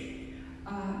endeavors.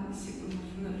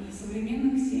 В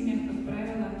современных семьях, как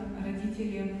правило,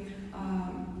 родители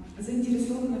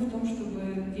заинтересованы в том, чтобы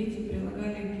дети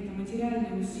прилагали какие-то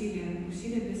материальные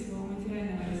усилия для своего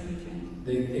материального развития.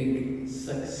 They think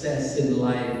success in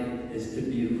life is to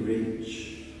be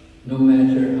rich. No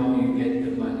matter how you get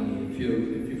the money, if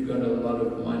you've got a lot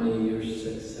of money, you're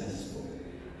successful.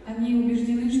 Они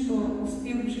убеждены, что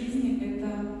успех в жизни – это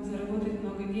заработать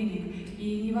много денег.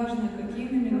 И неважно, каким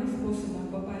именно способом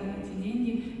попали эти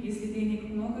деньги, если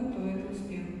денег много, то это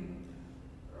успех.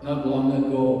 Not long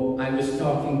ago, I was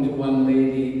talking to one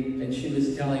lady and she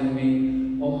was telling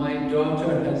me, oh, my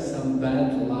daughter had some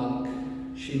bad luck.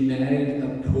 She married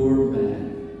a poor man.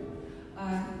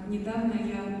 Недавно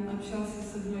я общался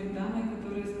с одной дамой,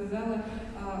 которая сказала,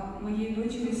 моей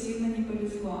дочери сильно не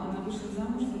повезло, она вышла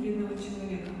замуж за бедного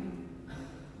человека.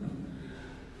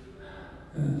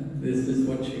 This is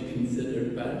what she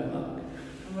considered bad luck.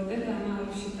 Вот это она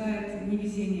считает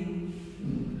невезением.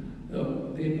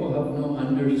 So people have no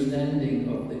understanding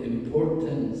of the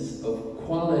importance of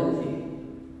quality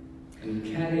and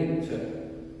character.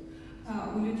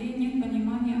 У людей нет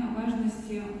понимания о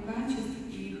важности качеств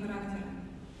и характера.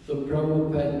 So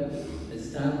Prabhupada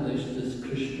established this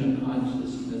Krishna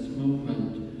consciousness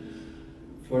movement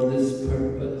for this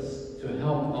purpose, to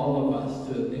help all of us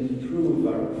to improve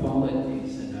our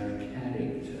qualities and our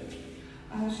character.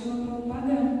 Шрила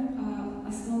Прабхупада,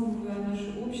 основывая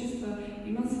наше общество,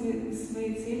 имел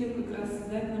своей целью как раз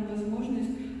дать нам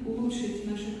возможность улучшить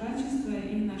наши качества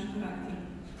и наш характер.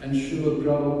 And Srila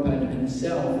Prabhupada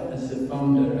himself, as the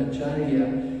founder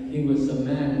Acharya, he was a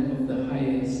man of the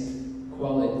highest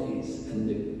qualities and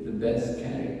the best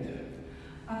character.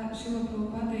 Шрила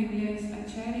Прабхупада, являясь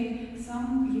Ачарьей,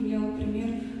 сам являл пример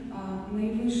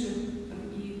наивысших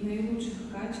и наилучших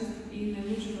качеств и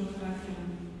наилучшего характера.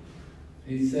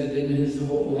 He said in his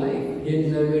whole life, he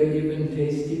had never even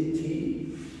tasted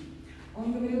tea.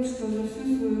 Он говорил, что за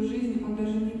всю свою жизнь он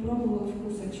даже не пробовал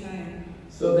вкуса чая.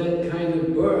 So that kind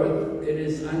of birth, it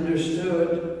is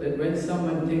understood that when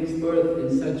someone takes birth in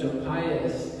such a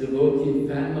pious, devoted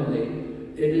family,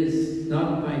 it is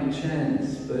not by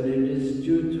chance, but it is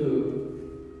due to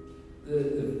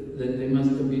that they must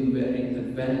have been very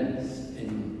advanced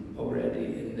already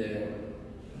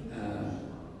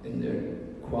in their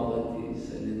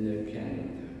qualities and in their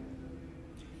character.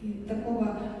 И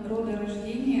такого рода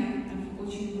рождение в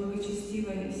очень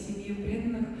благочестивой семье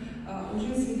преданных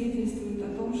уже свидетельствует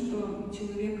о том, что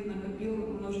человек накопил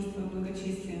множество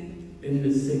благочестия. In the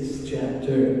 6th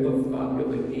chapter of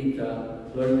Bhagavad Gita,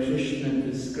 Lord Krishna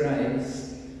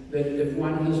describes that if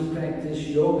one has practiced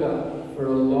yoga for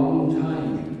a long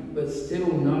time, but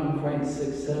still not quite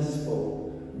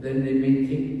successful, then they may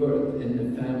take birth in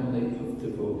the family of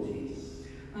devotees.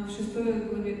 В 6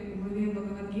 главе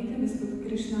Бхагавад-гиты Господь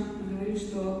Кришна говорит,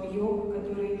 что йог,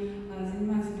 который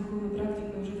занимается духовной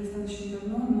практикой уже достаточно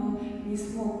давно, но не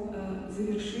смог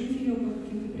завершить ее по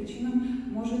каким-то причинам,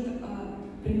 может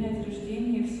принять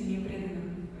рождение в семье преданных.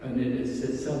 And it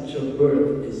is such a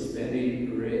birth is very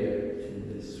rare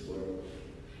in this world.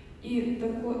 И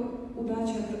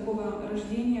удача от такого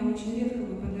рождения очень редко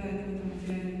выпадает в этом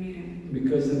материальном мире.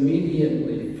 Because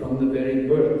immediately from the very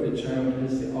birth, the child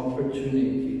has the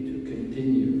opportunity to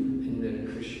continue in their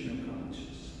Krishna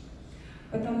consciousness.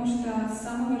 Потому что с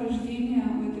самого рождения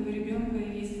у этого ребенка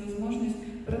есть возможность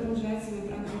продолжать свою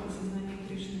практику сознания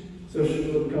Кришны. So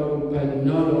Srila Prabhupada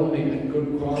not only had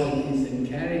good qualities in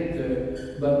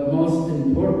character, but most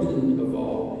important of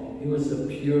all, he was a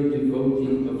pure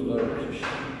devotee of Lord Krishna.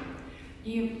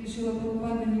 И Шрила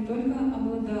Прабхупада не только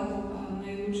обладал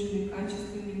наилучшими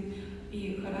качествами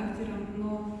и характером,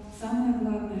 но самое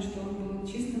главное, что он был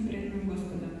чистым преданным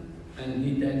Господа. And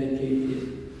he dedicated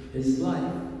his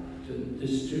life to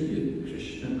distribute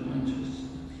Krishna consciousness.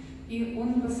 И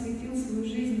он посвятил свою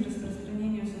жизнь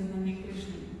распространению сознания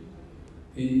Кришны.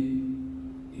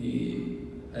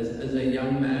 As a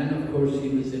young man, of course, he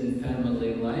was in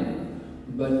family life,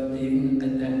 but even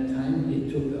at that time, he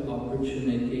took the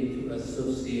opportunity to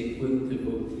associate with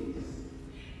devotees.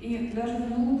 И даже в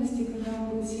молодости, когда он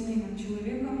был семейным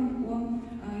человеком, он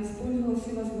использовал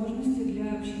все возможности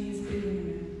для общения с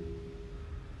преданными.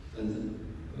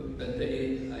 At the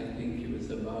age, I think he was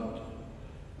about,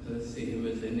 let's see, he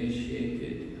was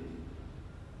initiated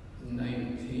in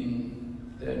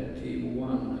 1931,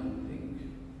 I think,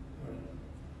 or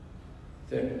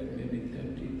 30, maybe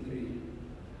 33.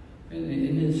 And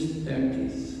in his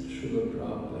 30s, Srila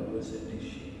Prabhupada was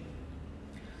initiated.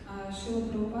 Шрила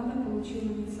Прабхупада получил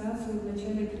инициацию в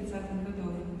начале 30-х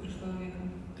годов прошлого века.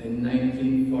 In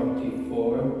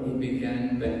 1944, he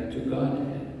began back to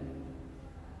Godhead.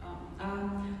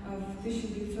 В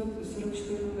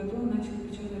 1944 году он начал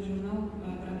печатать журнал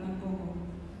 «Обратно к Богу».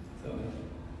 So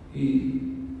he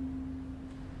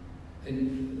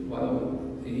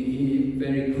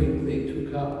very quickly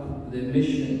took up the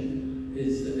mission.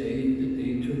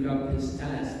 He took up his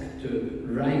task to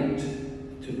write,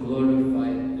 to glorify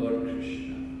Lord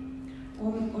Krishna.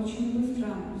 Он очень быстро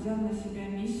взял на себя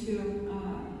миссию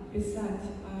писать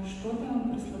что-то,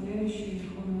 прославляющее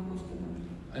Верховного Господа.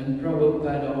 And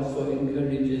Prabhupada also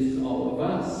encourages all of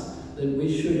us that we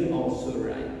should also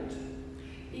write.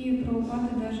 И Прабхупада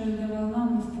даже давал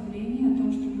нам наставление о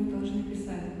том, что мы должны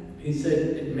писать. He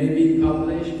said it may be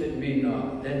published, it may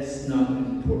not. That's not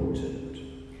important.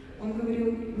 Он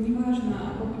говорил,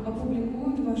 неважно,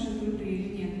 опубликуют ваши труды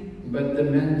или нет. But the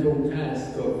mental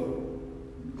task of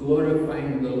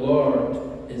glorifying the Lord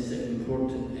is an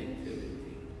important activity.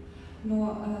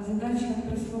 Но задача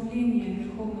прославления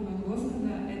Верховного Господа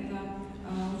 – это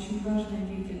очень важная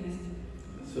деятельность.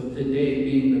 So today,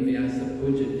 being the Vyasa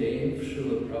Puja day of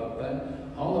Srila Prabhupada,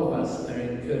 all of us are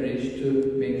encouraged to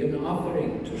make an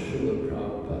offering to Srila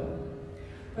Prabhupada.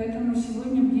 Поэтому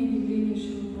сегодня, в день явления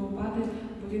Шрилы Прабхупады,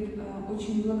 будет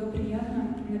очень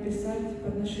благоприятно написать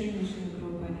подношение Шрилы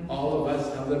Прабхупаде. All of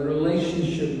us have a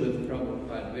relationship with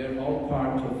Prabhupada. We are all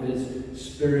part of his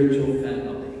spiritual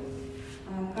family.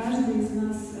 Каждый из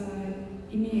нас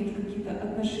имеет какие-то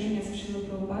отношения с Шрилой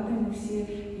Прабхупадой, мы все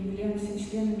являемся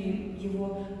членами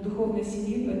его духовной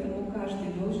семьи, поэтому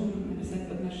каждый должен написать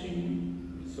подношение.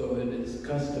 So it is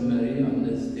customary on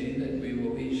this day that we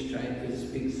will each try to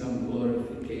speak some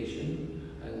glorification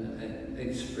and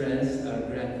express our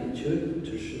gratitude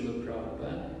to Srila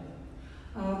Prabhupada.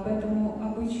 Поэтому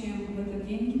обычаем в этот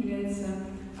день является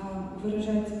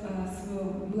выражать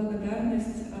свою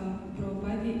благодарность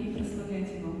Прабхупаде и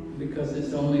прославлять его. Because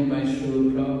it's only by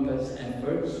Srila Prabhupada's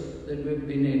efforts that we've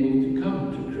been able to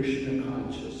come to Krishna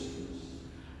consciousness.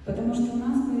 Потому что у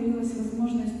нас появилась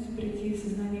возможность прийти в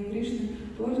сознание Кришны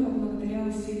только благодаря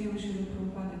усилиям Шрилы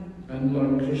Прабхупады. And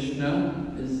Lord Krishna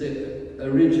is the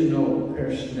original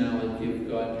personality of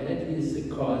Godhead. He is the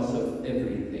cause of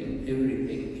everything.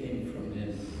 Everything came from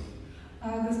Him.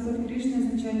 А Господь Кришна,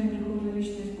 изначальная Верховная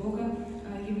Личность Бога,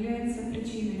 является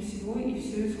причиной всего, и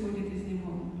все исходит из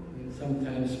Него.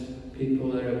 Sometimes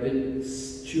people are a bit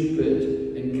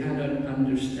stupid and cannot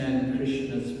understand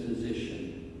Krishna's position.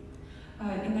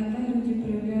 Иногда люди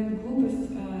проявляют глупость,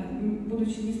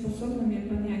 будучи неспособными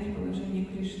понять положение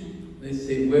Кришны. They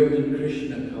say, where did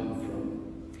Krishna come from?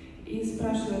 И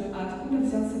спрашивают, а откуда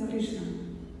взялся Кришна?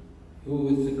 Who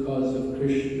is the cause of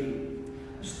Krishna?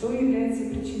 Что является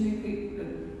причиной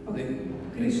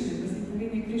Кришны,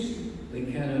 возникновения Кришны? They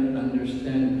cannot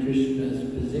understand Krishna's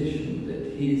position,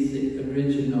 that he is the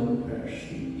original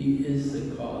person. He is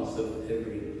the cause of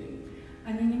everything.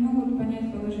 Они не могут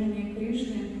понять положение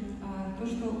Кришны, то,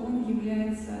 что он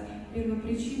является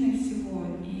первопричиной всего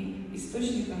и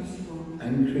источником всего.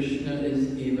 And Krishna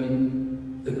is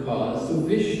even the cause of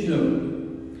Vishnu.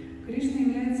 Кришна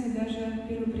является даже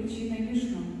первопричиной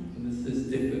Вишну. This is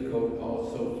difficult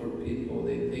also for people.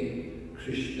 They think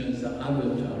Krishna is the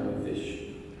avatar of Vishnu.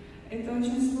 Это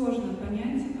очень сложно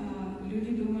понять.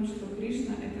 Люди думают, что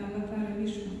Кришна – это аватар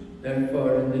Вишну.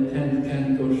 Therefore, in the 10th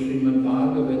canto Srimad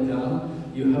Bhagavatam,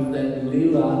 you have that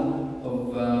lila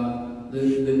of the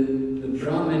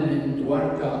Brahmin in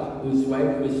Dwarka whose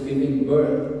wife was giving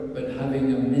birth, but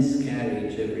having a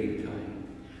miscarriage every time.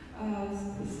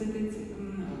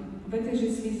 В этой же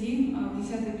связи в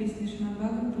 10-й песне Шримад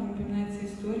Бхагаватам упоминается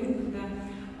история, когда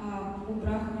у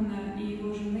Брахмана и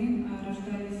его жены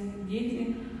рождались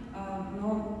дети,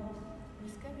 но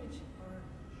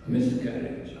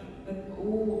Miscarriage.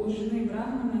 у жены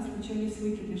Брахмана случались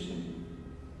выкидыши.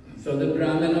 So the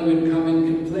Brahmana would come and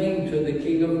complain to the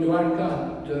king of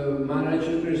Dwarka, to Maharaj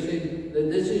Ugrasena,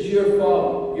 that this is your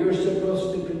fault, you're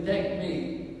supposed to protect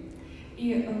me.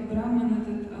 И Брахман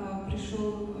этот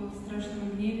пришел в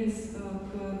страшном гневе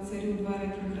к царю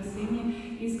Двараки Уграсене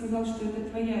и сказал, что это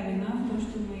твоя вина в том,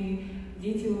 что мои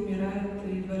дети умирают,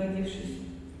 едва родившись.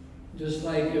 Just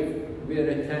like if we're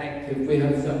attacked, if we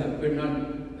have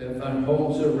if our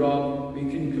homes are robbed, we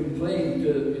can complain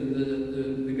to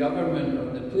the government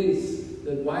or the police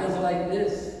that why is it like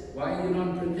this? Why you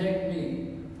don't protect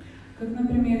me? Как,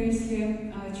 например,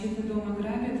 если чей-то дом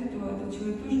ограбят, то этот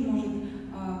человек тоже может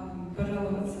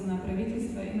пожаловаться на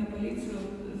правительство и на полицию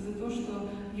за то, что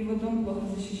его дом плохо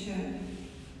защищают.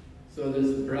 So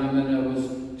this Brahmana was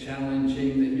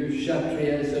challenging that you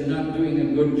Kshatriyas are not doing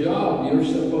a good job. You're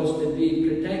supposed to be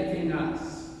protecting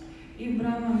us. И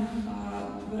Брахман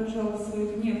выражал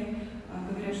свой гнев,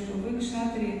 говоря, что вы,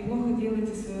 кшатрии, плохо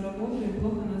делаете свою работу и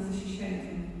плохо нас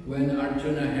защищаете. When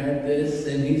Arjuna heard this,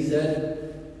 then he said,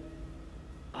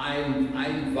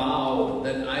 I vow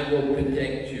that I will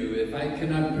protect you. If I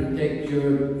cannot protect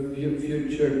your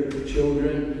future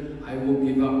children, I will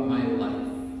give up my life.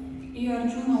 И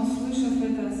Арджуна, услышав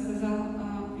это, сказал,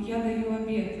 я даю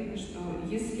обет, что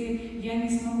если я не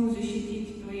смогу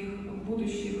защитить твоих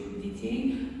будущих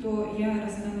детей, то я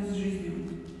расстанусь с жизнью.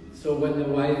 So when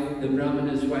the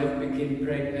Brahmana's wife became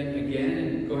pregnant again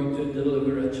and going to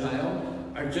deliver a child,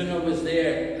 Arjuna was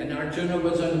there, and Arjuna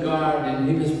was on guard, and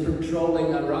he was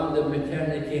patrolling around the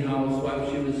maternity house while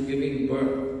she was giving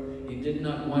birth. He did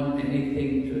not want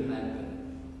anything to happen.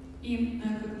 И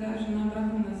когда жена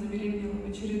Брахмана забеременела в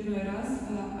очередной раз,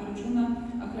 Арджуна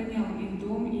охранял их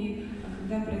дом, и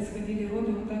когда происходили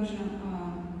роды, он также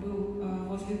был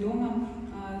возле дома,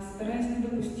 стараясь не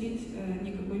допустить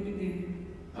никакой беды.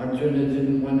 Arjuna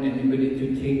didn't want anybody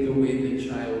to take away the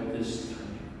child this time.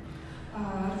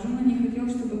 Арджуна не хотел,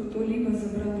 чтобы кто-либо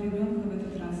забрал ребенка в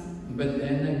этот раз. But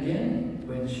then again,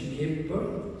 when she gave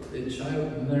birth, the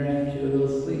child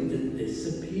miraculously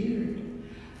disappeared.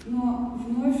 Но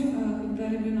вновь, когда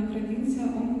ребенок родился,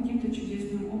 он каким-то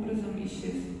чудесным образом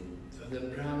исчез. So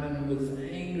the Brahman was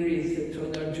angry. He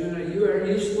told Arjuna, "You are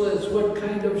useless. What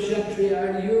kind of Kshatriya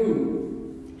are you?"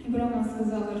 И Брахман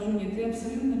сказал Арджуне, ты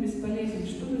абсолютно бесполезен.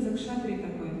 Что ты за кшатрий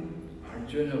такой?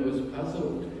 Arjuna was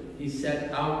puzzled. He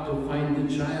set out to find the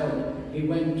child. He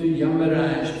went to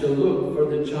Yamaraj to look for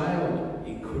the child.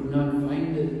 He could not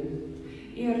find it.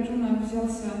 И Арджуна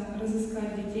взялся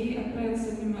разыскать детей,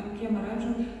 отправился к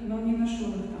Ямараджу, но не нашел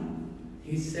их там.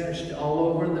 He searched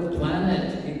all over the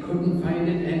planet. He couldn't find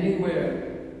it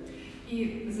anywhere.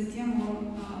 И затем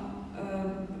он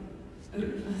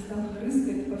стал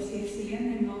рыскать по всей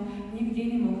вселенной, но нигде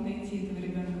не мог найти этого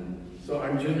ребенка. So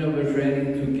Arjuna was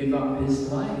ready to give up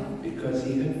his life because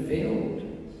he had failed.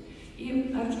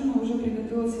 И Арджуна уже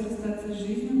приготовился расстаться с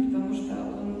жизнью, потому что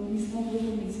он не смог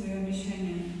выполнить свое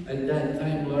обещание. At that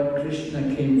time, Lord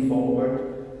Krishna came forward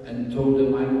and told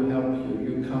him, I will help you,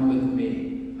 you come with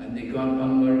me. And they got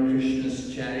on Lord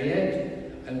Krishna's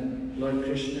chariot, and Lord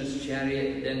Krishna's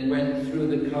chariot then went through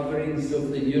the coverings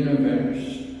of the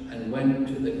universe and went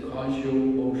to the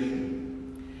causal ocean.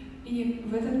 И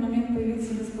в этот момент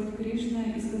появился Господь Кришна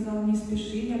и сказал, не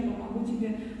спеши, я помогу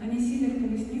тебе. Они сели в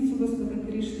колесницу Господа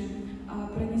Кришны,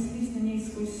 пронеслись на ней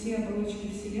сквозь все оболочки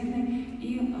Вселенной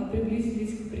и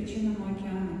приблизились к причинному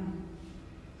океану.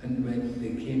 And when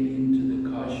they came into the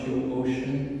causal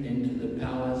ocean, into the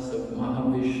palace of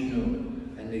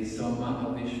Mahavishnu, and they saw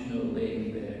Mahavishnu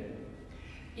laying there.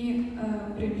 И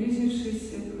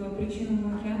приблизившись к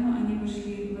причинному океану, они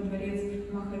вошли во дворец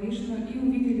Махавишну и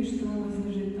увидели, что он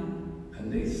возлежит там.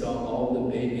 And they saw all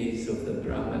the babies of the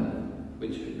Brahman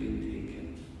which had been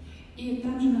taken. И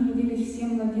там же находились все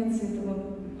младенцы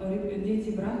этого,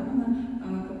 дети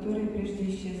Брахмана, которые прежде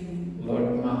исчезли.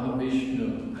 Lord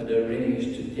Mahavishnu had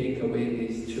arranged to take away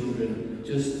these children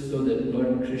just so that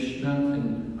Lord Krishna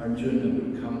and Arjuna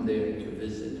would come there to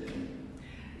visit him.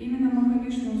 Именно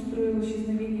Махавишну устроил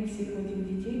исчезновение всех этих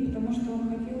детей, потому что он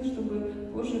хотел, чтобы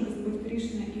позже Господь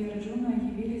Кришна и Арджуна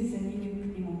явились за ними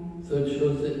к нему. So it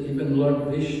shows that even Lord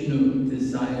Vishnu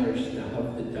desires to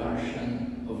have the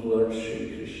darshan of Lord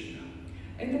Shri Krishna.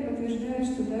 Это подтверждает,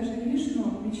 что даже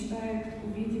Вишну мечтает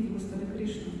увидеть Господа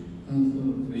Кришну. And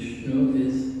so Vishnu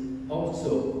is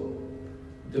also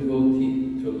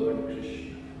devotee to Lord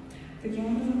Krishna. Таким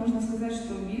образом, можно сказать,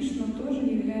 что Вишну тоже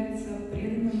является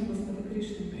преданным Господа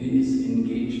Кришны. He is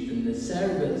engaged in the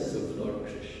service of Lord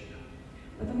Krishna.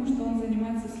 Потому что он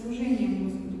занимается служением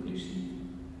Господу Кришне.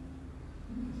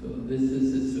 So this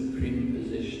is the supreme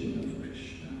position of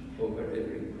Krishna over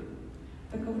everyone.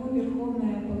 Таково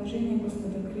верховное положение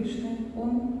Господа Кришны.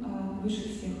 Он выше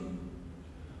всех.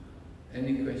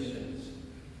 Any questions?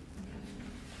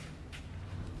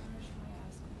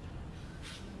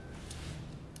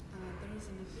 There is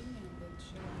an opinion that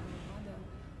Srila Prabhupada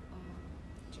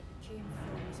came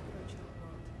from the spiritual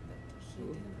world, that he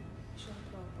didn't, Srila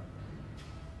Prabhupada,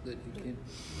 That he came,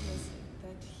 yes,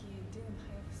 that he didn't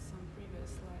have some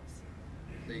previous lives.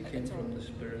 they came from the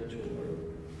spiritual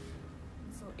world.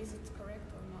 So is it correct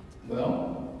or not?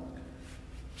 Well,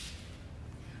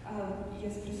 Я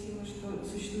спросила, что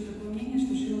существует такое мнение,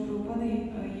 что Шрила Прабхупада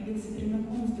явился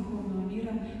прямиком из духовного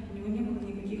мира, у него не было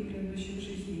никаких предыдущих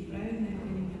жизней. Правильно это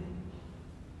или нет?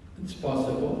 it's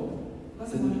possible that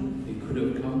Возможно. he could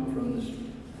have come from the,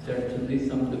 certainly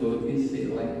some devotees say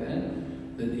like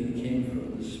that he came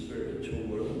from the spiritual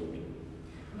world.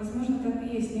 Возможно, так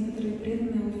и есть. Некоторые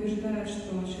преданные утверждают,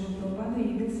 что Шрила Прабхупада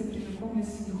явился прямиком из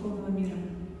духовного мира.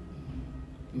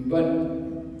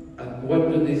 But what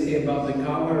do they say about the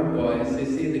cowherd boys? They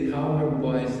say the cowherd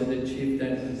boys had achieved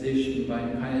that position by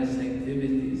pious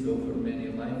activities over many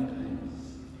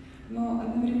lifetimes. Но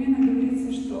одновременно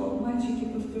говорится, что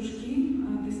мальчики-пастушки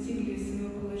достигли своего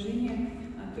положения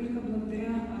только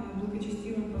благодаря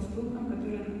благочестивым поступкам,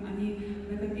 которые они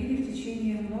накопили в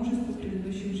течение множества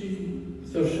предыдущих жизней.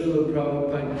 So Srila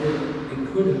Prabhupada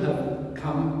could have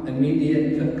come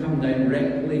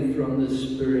directly from the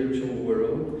spiritual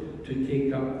world to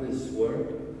take up this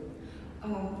work.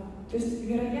 То есть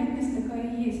вероятность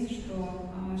такая есть, что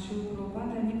Шрила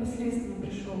Прабхупада непосредственно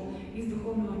пришел из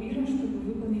духовного мира, чтобы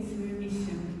выполнить свою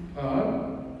миссию.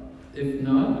 Or, if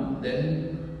not,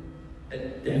 then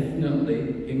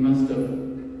definitely he must have,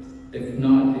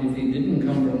 if he didn't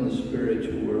come from the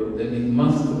spiritual world, then he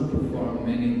must have performed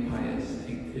many pious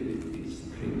activities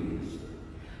previously.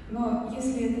 Но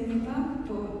если это не так,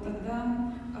 то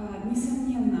тогда,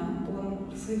 несомненно, он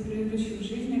в своих предыдущих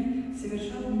жизнях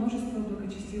совершал множество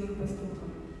благочестивых поступков.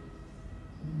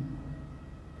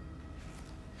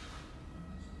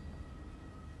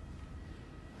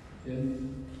 Yes?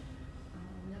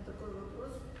 У меня такой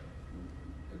вопрос.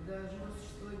 Когда живое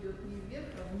существо идет не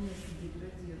вверх, а вниз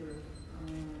деградирует,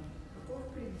 каков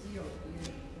предел? И,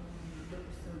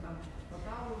 допустим, там по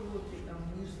правой лодке, там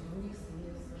вниз,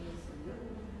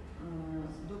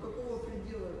 до какого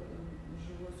предела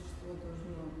живое существо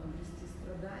должно обрести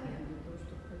страдания для того,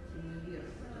 чтобы пойти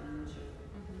наверх, иначе?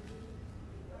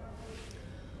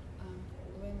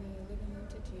 When a living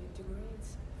entity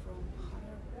degrades from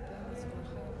higher planets or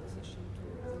higher position to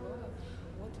the lower,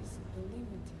 what is the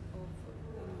limit of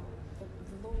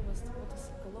the lowest? What is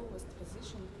the lowest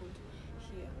position could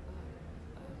he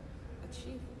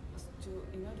achieve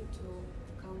in order to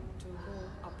go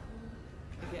up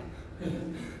again?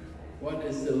 What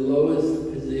is the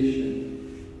lowest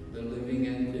position the living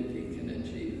entity can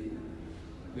achieve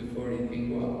before he can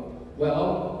go up?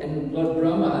 Well, in Lord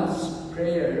Brahma's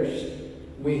prayers,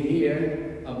 we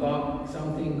hear about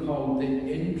something called the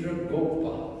Indra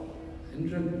Gopa.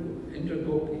 Indra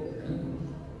Gopi. Huh?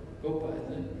 Gopa,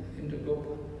 isn't it? Indra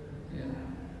Gopa. Yeah.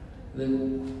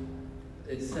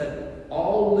 It said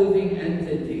all living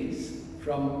entities,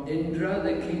 from Indra,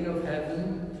 the king of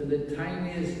heaven, to the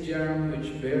tiniest germ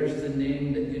which bears the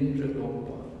name the Indra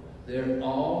Gopa, they're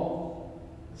all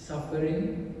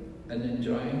suffering and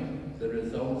enjoying the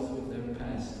results of their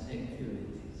past activities.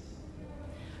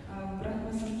 В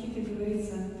Брахма-самхите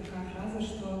говорится такая фраза,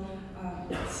 что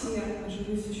все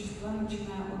живые существа,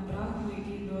 начиная от Брахмы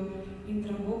и до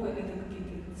Индрагопа, это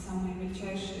какие-то самые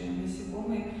мельчайшие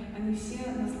насекомые, они все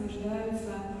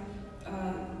наслаждаются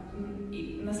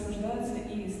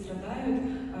и страдают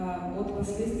от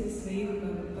последствий своих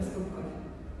поступков.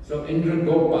 So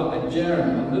Indragopa, a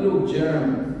germ, a little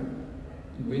germ,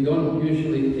 we don't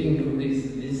usually think of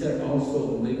these. These are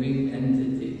also living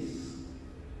entities.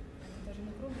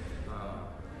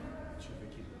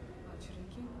 Червяки.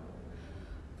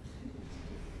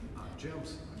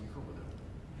 Джемс, а не хоботы.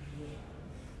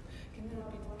 Can you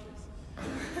repeat, please?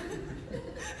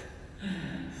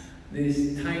 These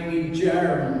tiny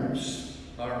germs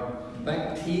or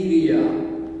bacteria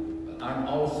are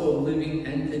also living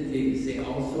entities. They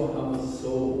also have a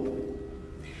soul.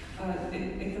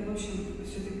 Это, в общем,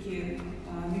 все-таки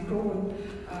микробы,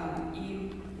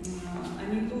 и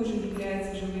они тоже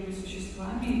являются живыми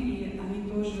существами, и они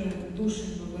тоже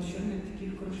души, воплощенные в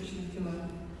таких крошечных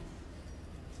телах.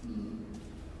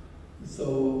 So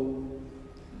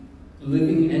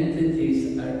living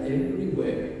entities are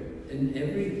everywhere, in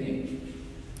everything.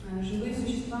 Живые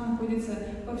существа находятся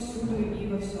повсюду и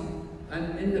во всем.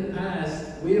 And in the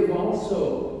past, we have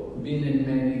also been in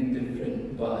many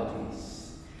different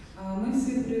bodies. Мы в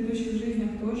своих предыдущих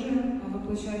жизнях тоже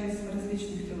воплощались в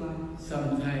различных телах.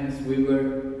 Sometimes we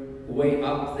were way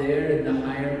up there in the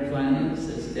higher planets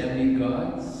as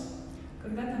demigods.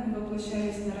 Когда-то мы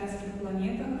воплощались на райских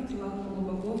планетах, в телах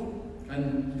полубогов.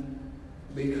 And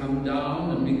we come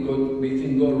down and we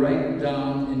can go right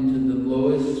down into the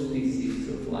lowest species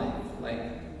of life,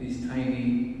 like these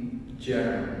tiny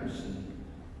germs and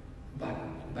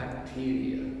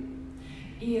bacteria.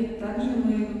 И также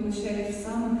мы воплощались в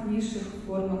самых низших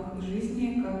формах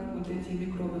жизни, как вот эти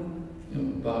микробы.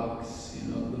 Bugs,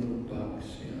 little bugs,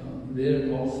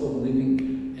 they're also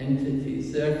living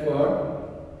entities. Therefore,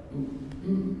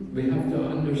 we have to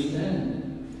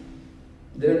understand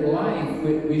their life.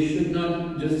 We should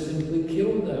not just simply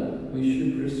kill them. We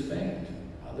should respect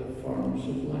other forms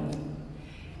of life.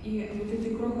 И вот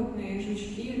эти крохотные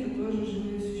жучки — это тоже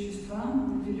живые существа,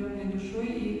 наделенные душой,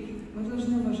 и мы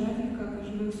должны уважать их как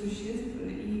живых существ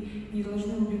и не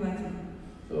должны убивать их.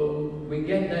 So we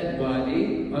get that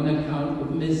body on account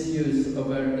of misuse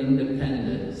of our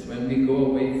independence when we go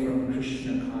away from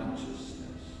Krishna consciousness.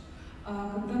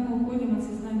 Когда мы уходим от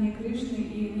сознания Кришны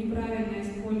и неправильно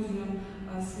используем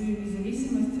свою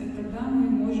независимость, тогда мы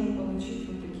можем получить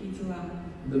вот такие тела.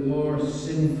 The more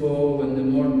sinful and the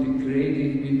more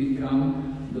degraded we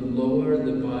become, the lower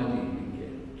the body we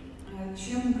get.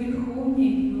 Чем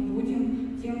греховней мы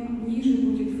будем, тем ниже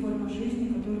будет форма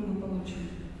жизни, которую мы получим.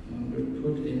 We're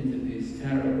put into these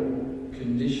terrible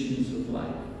conditions of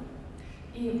life.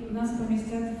 И нас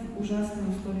поместят в ужасные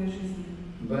условия жизни.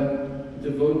 But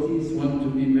devotees want to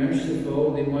be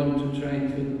merciful, they want to try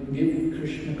to give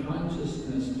Krishna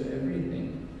consciousness to everything.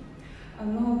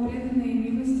 Но преданные,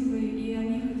 милостивые, и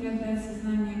они хотят дать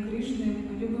сознание Кришны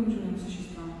любым живым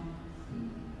существам.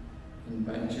 And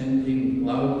by chanting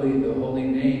loudly the holy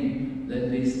name, then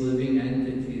these living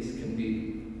entities can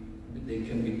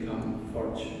become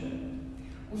fortunate.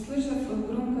 Услышав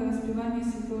громкое воспевание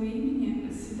святого имени,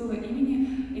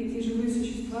 эти живые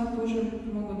существа тоже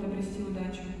могут обрести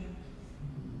удачу.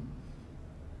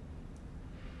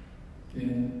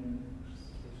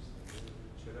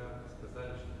 Вчера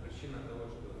сказали, что причина того,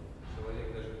 что человек,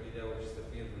 даже придя в общество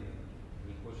преданных,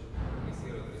 не хочет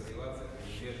прогрессировать, развиваться, это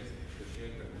невежество, что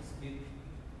человек как бы спит.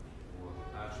 Вот.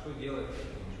 А что делать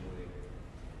такому человеку?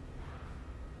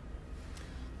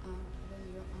 When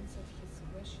you answered his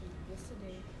question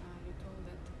yesterday, you told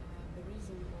that the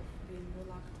reason of being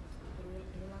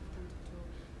reluctant to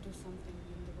do something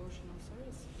in devotional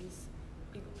service is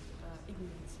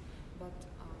ignorance. But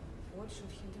what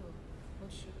should he do?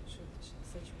 What should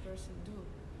such a person do?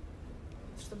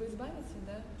 Чтобы избавиться,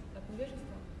 да, от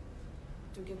невежества?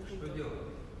 To get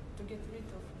rid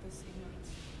of this ignorance.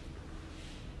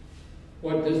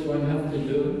 What does one have to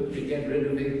do to get rid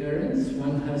of ignorance?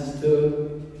 One has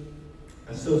to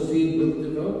associate with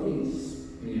devotees.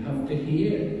 You have to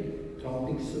hear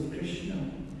topics of Krishna.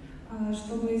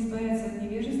 Чтобы избавиться от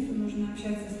невежества, нужно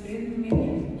общаться с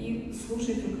преданными и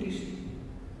слушать о Кришне.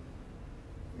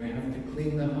 We have to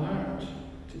clean the heart.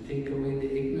 To take away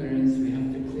the ignorance, we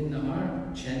have to clean the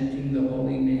heart, chanting the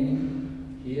holy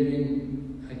name,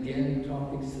 hearing again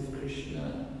topics of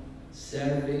Krishna,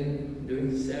 serving,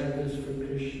 doing service for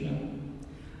Krishna.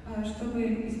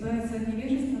 Чтобы избавиться от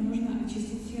невежества, нужно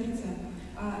очистить сердце.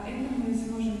 А это мы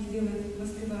сможем сделать,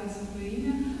 воспевая свое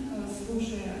имя,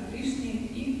 слушая о Кришне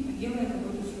и делая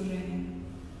какое-то служение.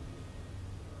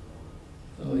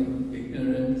 So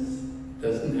ignorance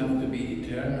doesn't have to be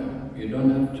eternal. You don't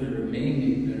have to remain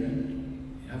ignorant.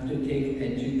 You have to take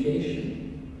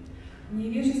education.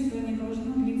 Невежество не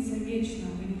должно длиться вечно.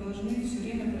 Вы не должны все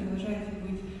время продолжать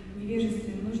быть в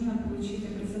невежестве. Нужно получить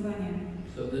образование.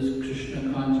 So this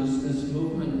Krishna consciousness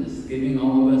movement is giving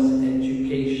all of us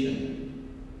education,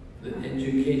 the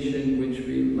education which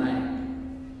we lack.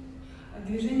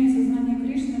 Движение сознания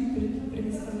Кришны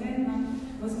предоставляет нам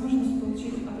возможность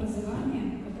получить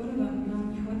образование, которого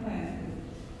нам не хватает.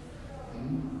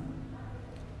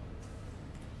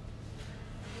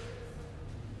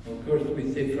 Of course,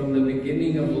 we say from the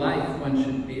beginning of life one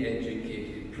should be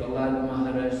educated. Prahlad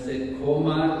Maharaj said,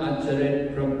 Komar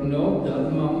acharet prapno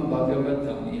dharmam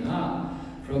bhagavatam iha.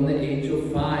 From the age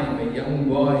of 5, a young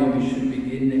boy, we should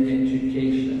begin the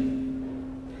education.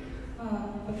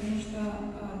 Потому что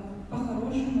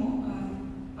по-хорошему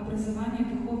образование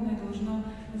духовное должно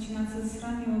начинаться с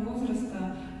раннего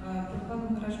возраста.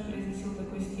 Прабхупада Махарадж произнесел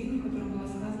такой стих, в котором было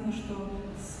сказано, что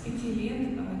с 5 лет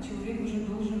человек уже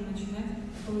должен начинать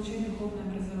получать духовное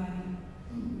образование.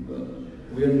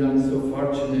 But we are not so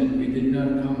fortunate. We did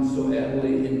not come so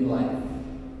early in life.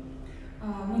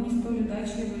 Мы не столь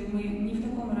удачливы, мы не в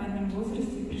таком раннем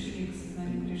возрасте пришли к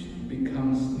сознанию Кришны. It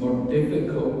becomes more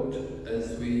difficult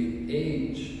as we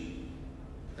age.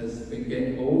 As we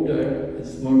get older,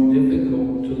 it's more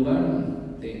difficult to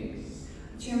learn things.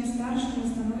 Чем старше мы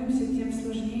становимся, тем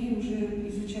сложнее уже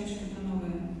изучать что-то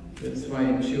новое. That's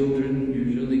why children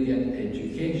usually get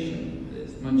education.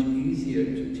 It's much easier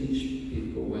to teach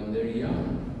people when they're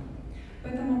young.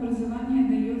 Поэтому образование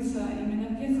дается именно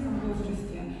в детском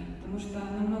возрасте, потому что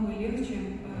намного легче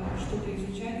что-то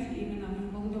изучать именно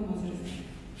в молодом возрасте.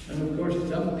 And of course,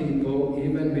 some people,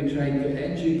 even we try to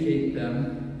educate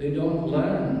them, they don't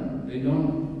learn.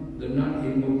 They're not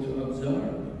able to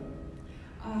absorb.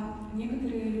 А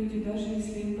некоторые люди, даже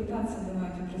если им пытаться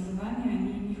давать образование,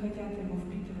 они не хотят его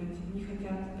впитывать, не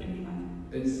хотят принимать.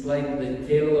 It's like the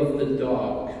tail of the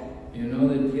dog. You know,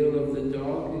 the tail of the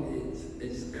dog,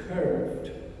 it's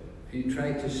curved. You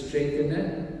try to straighten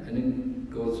it, and it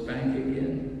goes back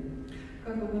again.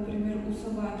 Как вот, например, у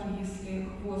собаки, если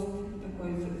хвост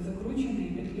такой закрученный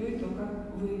петлей, то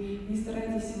как вы не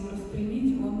стараетесь его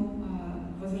распрямить, он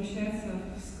возвращается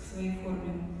к своей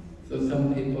форме. So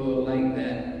some people are like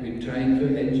that. We try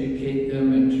to educate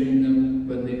them and train them,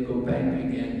 but they go back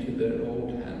again to their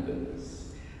old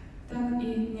habits. Так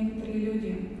и некоторые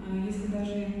люди, если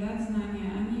даже им дать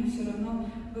знания, они все равно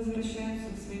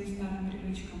возвращаются к своим старым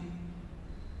привычкам.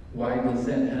 Why does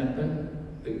that happen?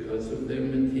 Because of their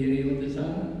material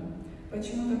desire.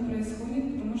 Почему так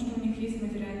происходит? Потому что у них есть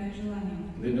материальное желание.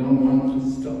 They don't want to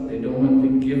stop. They don't want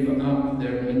to give up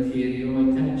their material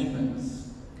attachments.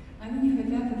 Они не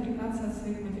хотят отрекаться от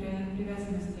своих материальных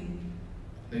привязанностей.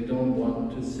 They don't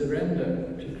want to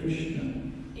surrender to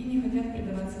Krishna. И не хотят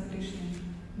предаваться Кришне.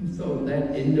 So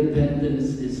that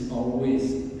independence is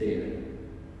always there.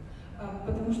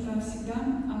 Потому что всегда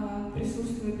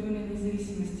присутствует доля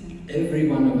независимости. Every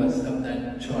one of us have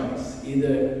that choice,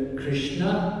 either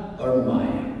Krishna or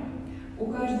Maya. У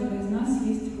каждого из нас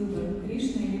есть выбор,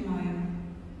 Кришна или Майя.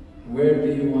 Where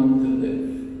do you want to live?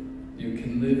 You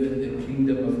can live in the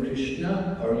kingdom of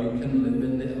Krishna or you can live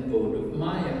in the abode of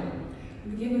Maya.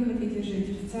 Где вы хотите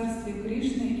жить? В царстве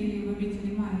Кришны или в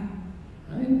обители Майя?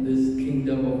 Right? This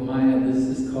kingdom of Maya, this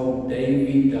is called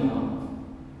B.V.V.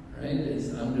 Right?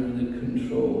 It's under the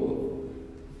control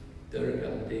of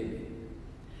Durga Devi.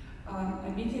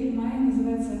 Обитель Майя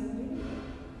называется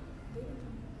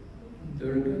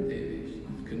Durga Devi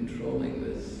is controlling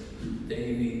this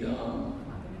B.V.V.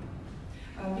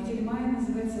 Обитель Майя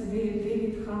называется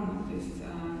Девит Хама, то есть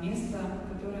место,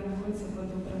 которое находится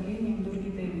под управлением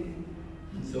Дурги Деви.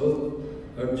 So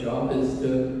our job is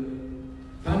to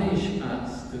punish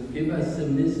us, to give us the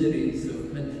miseries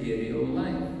of material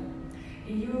life.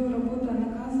 Ее работа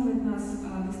наказывать нас,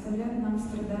 доставлять нам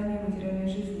страдания материальной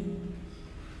жизни.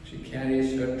 She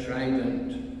carries her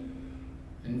trident.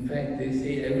 In fact, they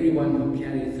say everyone who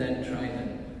carries that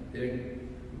trident, they're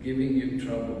giving you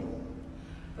trouble.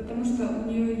 Потому что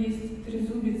у нее есть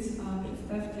трезубец,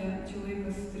 представьте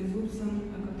человека с трезубцем,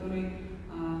 который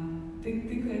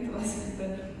тыкает вас,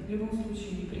 это в любом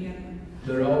случае неприятно.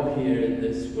 They're all here in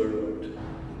this world.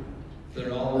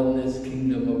 They're all in this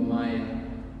kingdom of Maya.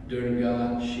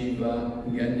 Durga, Shiva,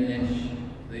 Ganesh,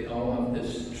 they all have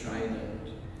this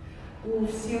trident. У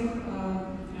всех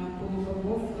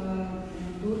полубогов,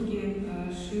 Дурги,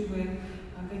 Шивы,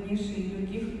 Ганеши и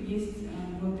других есть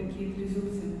вот такие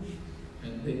трезубцы.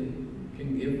 And they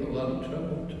can give a lot of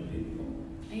trouble to people.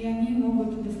 И они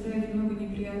могут доставить много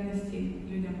неприятностей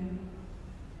людям.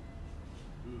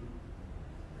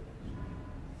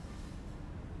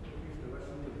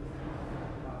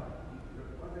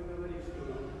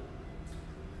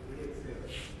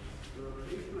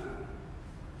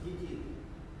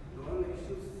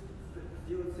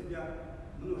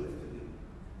 Множественным,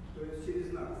 то есть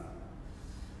через нас.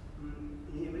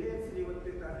 Не является ли вот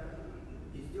это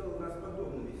и сделал нас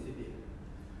подобными себе?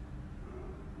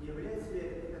 Не является ли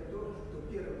это то, что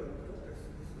первое, как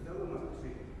сказала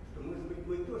Матуши, что может быть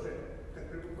мы тоже, как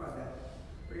Прабхупада,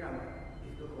 прямо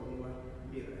из духовного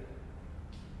мира?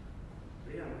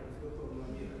 Прямо из духовного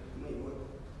мира. Мы вот.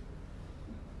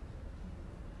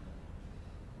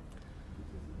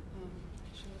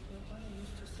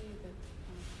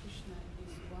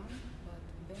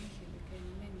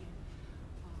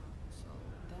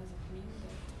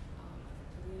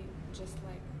 Just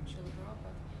like Srila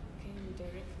Prabhupada came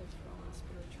directly from the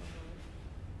spiritual world.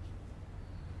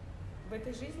 В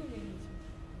этой жизни вы имеете?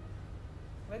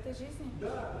 В этой жизни? Да,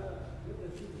 да.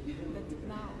 That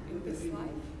now, in this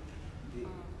life,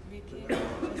 we came just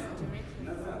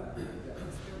directly from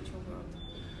the spiritual world.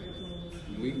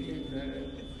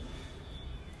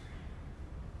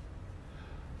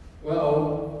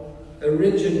 Well,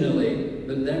 originally,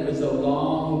 but that was a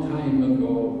long time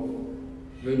ago.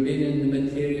 We've been in the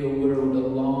material world a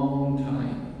long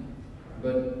time.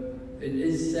 But it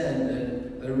is said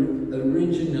that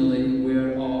originally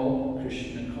we're all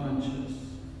Krishna conscious.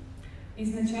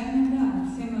 Изначально, да,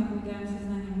 все мы обладаем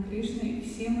сознанием Кришны,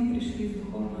 все мы пришли из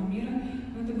духовного мира,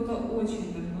 но это было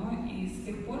очень давно, и с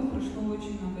тех пор прошло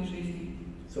очень много жизней.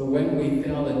 So when we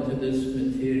fell into this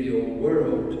material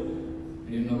world,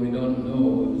 you know, we don't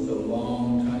know, it was a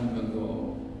long time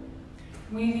ago.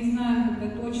 Мы не знаем,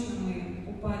 когда точно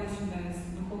мы упали сюда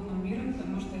из духовного мира,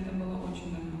 потому что это было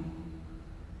очень давно.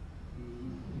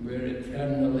 We're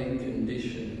eternally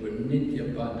conditioned, we're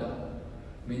nitya-bada.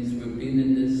 Means we've been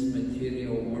in this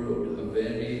material world a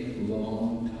very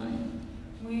long time.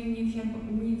 Мы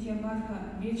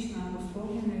нитья-бадха, вечно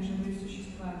обусловленные живые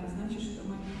существа. Это значит, что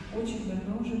мы очень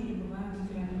давно уже пребываем в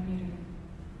материальном мире.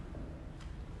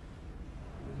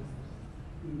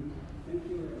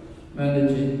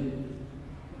 Manaji.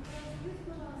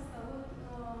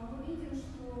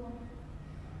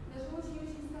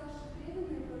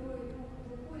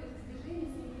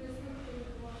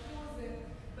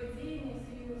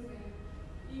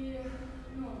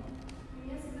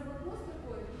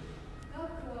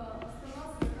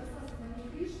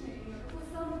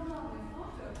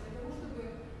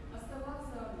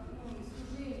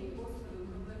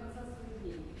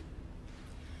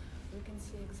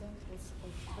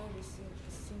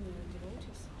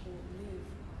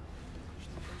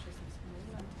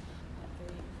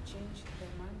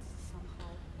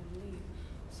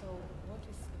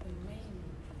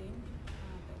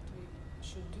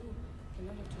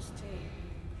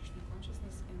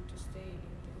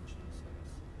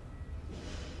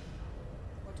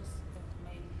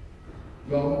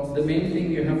 Well, the main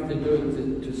thing you have to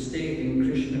do to stay in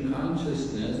Krishna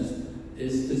consciousness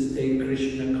is to stay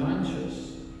Krishna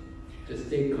conscious, to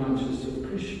stay conscious of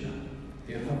Krishna.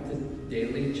 You have to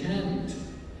daily chant,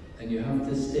 and you have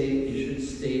to stay, you should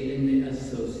stay in the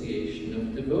association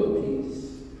of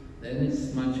devotees. Then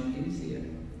it's much easier.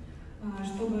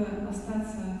 Чтобы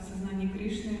остаться в сознании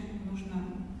Кришны, нужно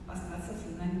остаться в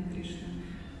сознании Кришны.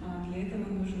 Для этого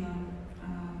нужно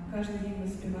каждый день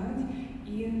воспевать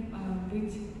и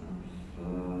быть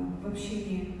в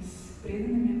общении с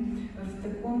преданными. В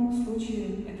таком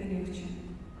случае это легче.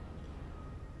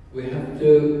 We have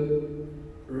to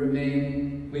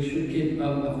remain, we should keep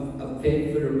a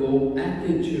favorable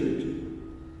attitude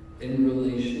in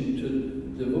relation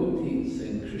to devotees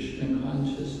and Krishna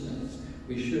consciousness.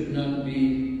 We should not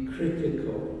be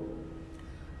critical.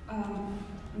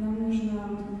 Нам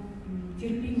нужно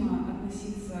терпимо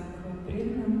относиться к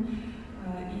преданным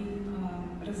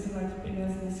и развивать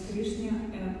привязанность к Кришне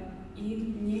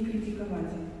и не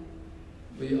критиковать.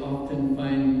 We often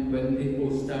find when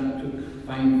people start to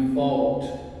find fault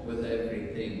with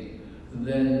everything,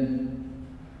 then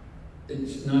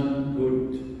it's not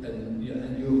good,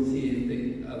 and you'll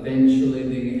see eventually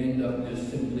they end up just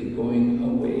simply going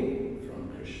away from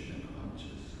Krishna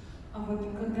consciousness. А вот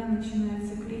когда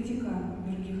начинается критика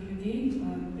других людей,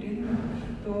 преданных,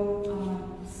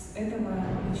 то с этого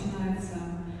начинается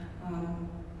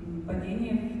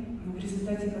падение, в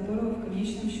результате которого в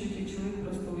конечном счете человек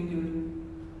просто уйдет.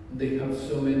 They have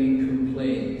so many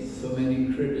complaints, so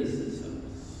many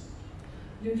criticisms.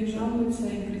 Люди жалуются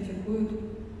и критикуют.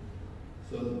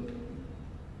 So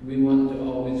we want to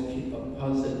always keep a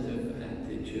positive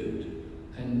attitude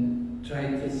and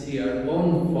try to see our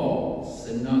own faults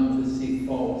and not to see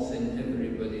faults in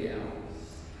everybody else.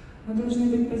 Мы должны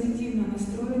быть позитивно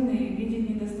настроены и видеть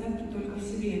недостатки только в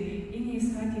себе и не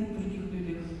искать их в других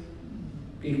людях.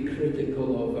 Be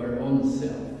critical of our own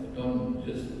self. Don't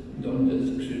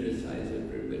just criticize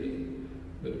everybody,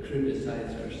 but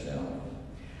criticize ourselves.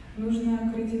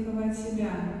 Нужно критиковать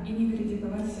себя и не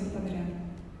критиковать всех подряд.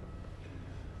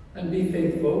 And be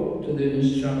faithful to the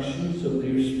instructions of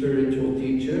your spiritual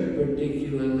teacher,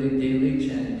 particularly daily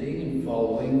chanting and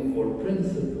following four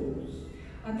principles.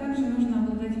 А также нужно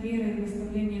обладать верой в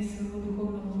наставления своего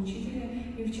духовного учителя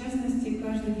и, в частности,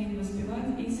 каждый день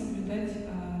воспевать и соблюдать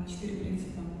 4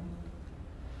 принципа.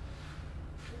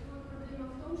 Проблема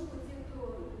в том, что те,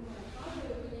 кто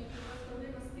падают, у них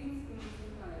проблема с принципами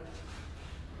возникает.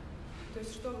 То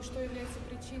есть что является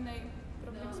причиной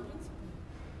проблем с принципами?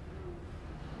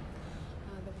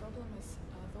 The problem is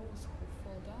those who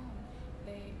fall down,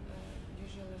 they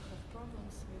usually have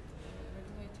problems with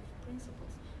regulative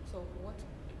principles. So what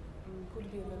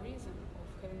could be the reason of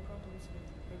having problems with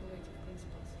regulative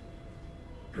principles?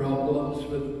 Problems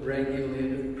with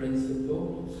regulative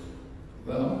principles?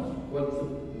 Well,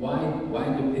 why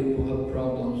do people have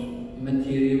problems?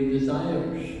 Material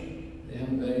desires. They have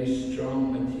very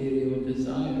strong material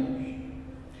desires.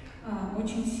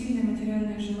 Очень сильные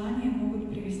материальные желания могут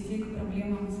привести к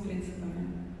проблемам с принципами.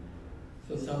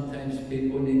 So sometimes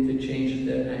people need to change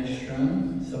their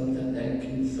ashram, sometimes that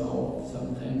can solve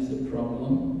sometimes the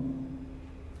problem.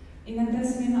 Иногда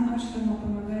смена ашрама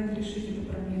помогает решить эту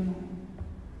проблему.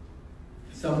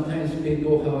 Sometimes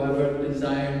people, however,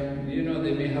 desire,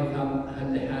 they may have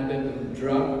had the habit of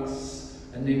drugs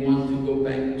and they want to go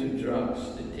back to drugs,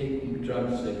 to take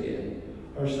drugs again.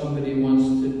 Or somebody wants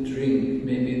to drink,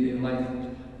 maybe they like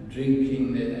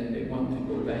drinking and they want to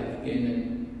go back again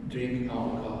and drink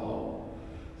alcohol.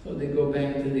 So they go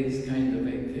back to these kind of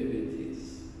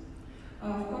activities.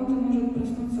 В ком-то может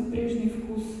проснуться прежний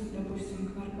вкус, допустим,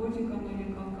 к наркотикам или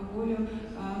к алкоголю,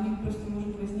 а у них просто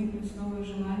может возникнуть новое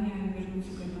желание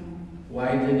вернуться к этому.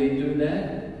 Why did they do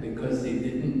that? Because they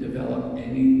didn't develop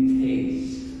any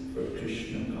taste for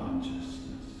Krishna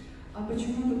consciousness. А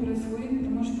почему это происходит?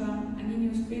 Потому что они не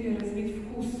успели развить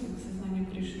вкус к сознанию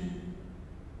Кришны.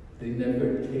 They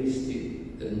never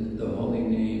tasted the holy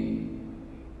name.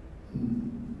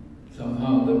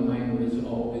 Somehow their mind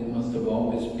must have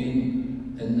always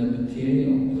been in the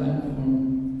material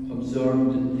platform,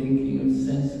 absorbed in thinking of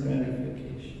sense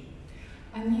gratification.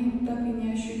 Они так и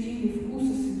не ощутили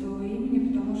вкуса святого имени,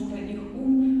 потому что их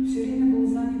ум все время был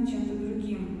занят чем-то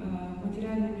другим,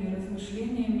 материальными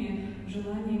размышлениями,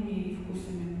 желаниями и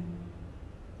вкусами.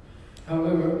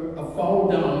 However, a fall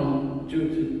down due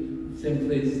to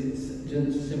simply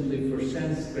for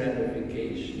sense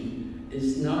gratification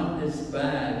is not as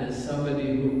bad as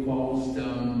somebody who falls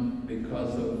down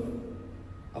because of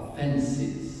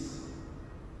offenses.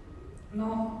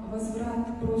 Но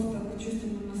возврат просто к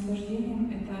чувственным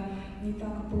наслаждениям – это не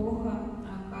так плохо,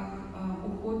 как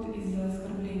уход из-за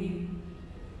оскорблений.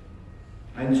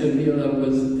 And Jamila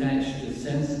was attached to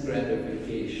sense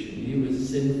gratification. He was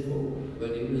sinful,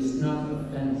 but he was not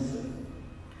offensive.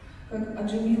 Как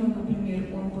Аджамила,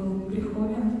 например, он был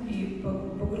греховен и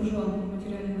погружен в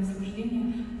материальное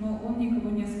наслаждение, но он никого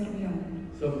не оскорблял.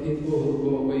 So people who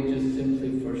go away just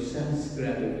simply for sense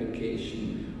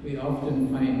gratification, we often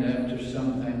find after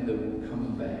some time they will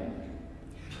come back.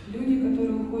 Люди,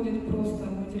 которые уходят просто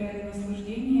в материальное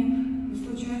наслаждение,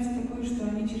 случается такое, что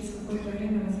они через какое-то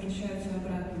время возвращаются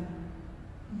обратно.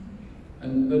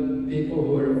 But people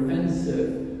who are offensive,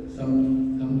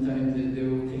 sometimes they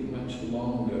will take much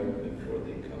longer before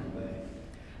they come back.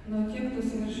 Но те, кто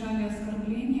совершали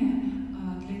оскорбления,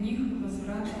 для них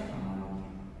возврат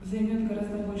займет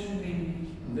гораздо больше времени.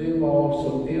 They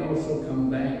also come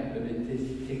back, but it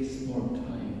takes more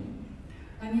time.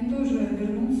 Они тоже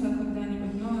вернутся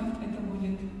когда-нибудь, но это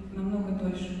будет намного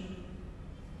дольше.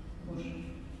 Ваше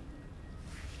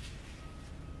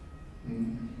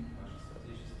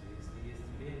Святейшество, если есть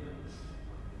время,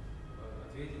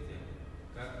 ответите,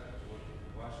 как вот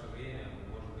ваше время,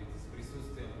 может быть, с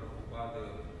присутствием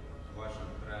Прабхупады в вашем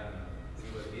храме,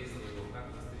 либо без него, как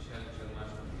вы встречали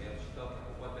Джанмаштами? Я читал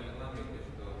Прабхупада Лиламрика,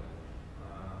 что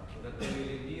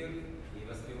готовили пир и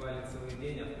воспевали целый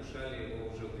день, а вкушали его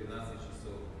уже в 12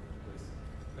 часов. То есть,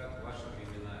 как в ваши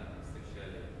времена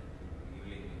встречали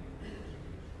явление?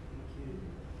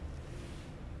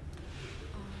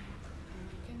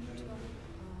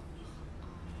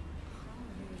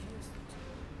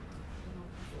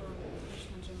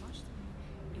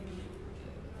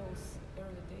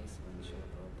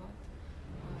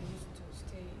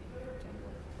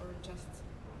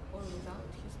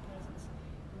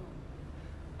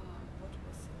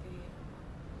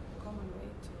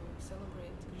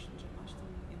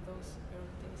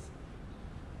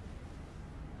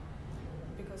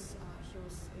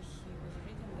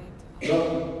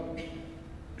 Well,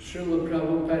 Srila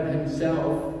Prabhupada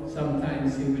himself,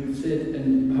 sometimes he would sit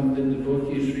and have the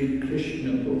devotees read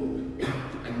Krishna book,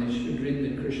 and they should read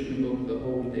the Krishna book the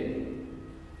whole day.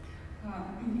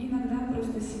 Иногда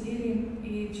просто сидели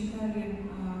и читали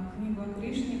книгу о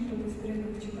Кришне, кто-то из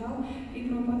преданных читал, и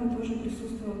Прабхупада тоже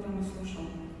присутствовал там и слушал.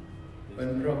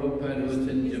 When Prabhupada was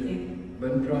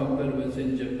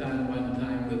in Japan one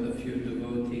time with a few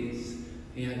devotees,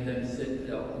 he had them sit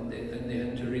up and they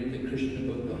had to read the Krishna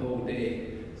book the whole day.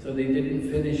 So they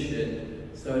didn't finish it.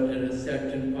 So at a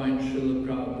certain point, Srila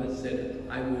Prabhupada said,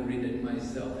 I will read it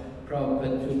myself.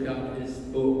 Prabhupada took out his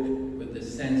book with the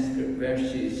Sanskrit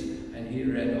verses and he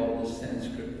read all the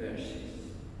Sanskrit verses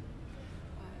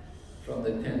from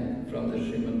the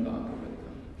Srimad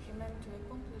Bhagavatam. He meant to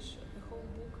accomplish the whole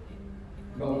book in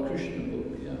Well, Krishna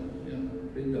book, yeah,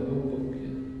 read the whole book, yeah.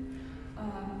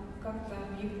 Как-то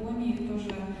в Японии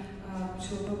тоже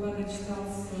Шрила Прабхупада читал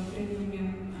с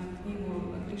преданными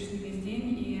книгу о Кришне весь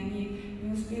день, и они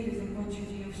не успели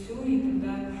закончить ее всю, и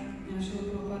тогда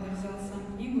Шрила Прабхупада взял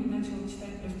сам книгу и начал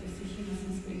читать просто стихи на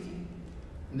санскрите.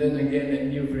 Then again at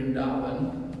New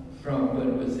Vrindavan,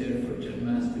 Prabhupada was there for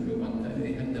Janmashtami one time.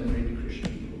 They had them read Krishna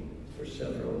for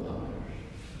several hours.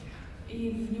 И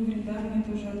в Нью-Вриндаване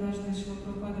тоже однажды Шрила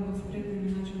Прабхупада был с преданными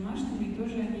на Джанмаштами, и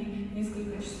тоже они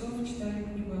несколько часов читали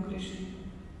книгу о Кришне.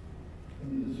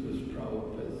 And this was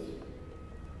Prabhupada's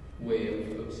way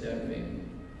of observing.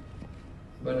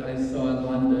 But I saw in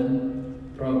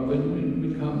London, Prabhupada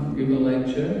would come give a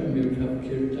lecture and we would have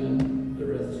kirtan the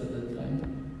rest of the time.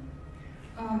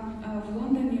 В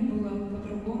Лондоне было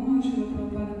по-другому. Шрила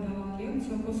Прабхупада давал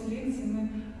лекцию, а после лекции мы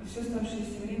все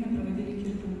оставшееся время проводили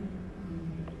киртан.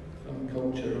 Some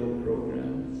cultural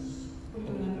programs.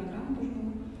 Культурная программа тоже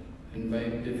была.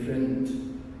 Invite different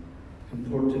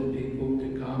important people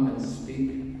to come and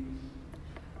speak.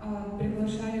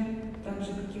 Приглашали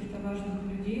также каких-то важных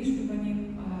людей, чтобы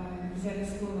они взяли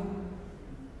слово.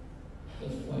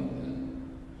 Just like that.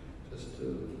 Just to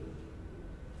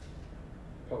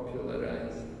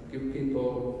popularize, give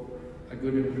people a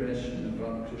good impression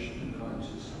about Krishna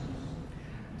consciousness.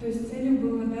 То есть целью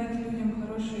было дать людям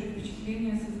хорошее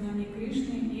впечатление о сознании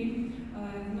Кришны и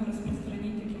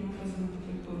распространить таким образом эту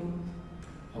культуру.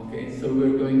 Okay, so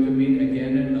we're going to meet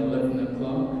again at 11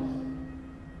 o'clock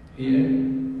here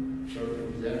for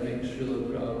observing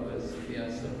Srila Prabhupada's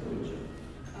Vyasa Puja.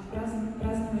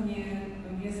 Празднование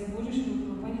Vyasa Puja Шрила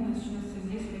Прабхупады начнется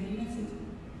здесь в 11.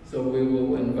 So we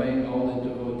will invite all the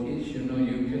devotees. You know,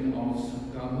 you can also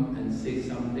come and say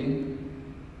something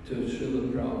to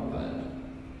Srila Prabhupada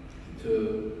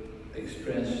to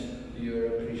express your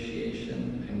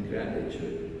appreciation and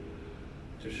gratitude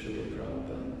to Srila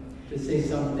Prabhupada. To say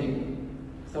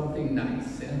something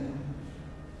nice, yeah?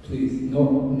 Please,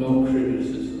 no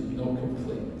criticism, no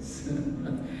complaints.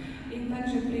 И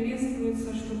также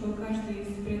приветствуется, чтобы каждый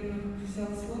из преданных взял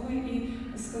слово и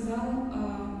сказал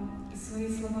свои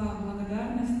слова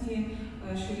благодарности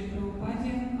Шриле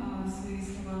Прабхупаде, свои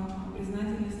слова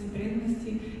признательности,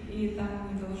 преданности, и там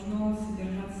не должно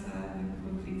содержаться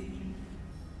никакой критики.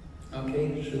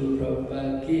 Okay, Srila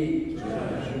Prabhupada ki,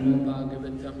 Srimad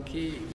Bhagavatam ki.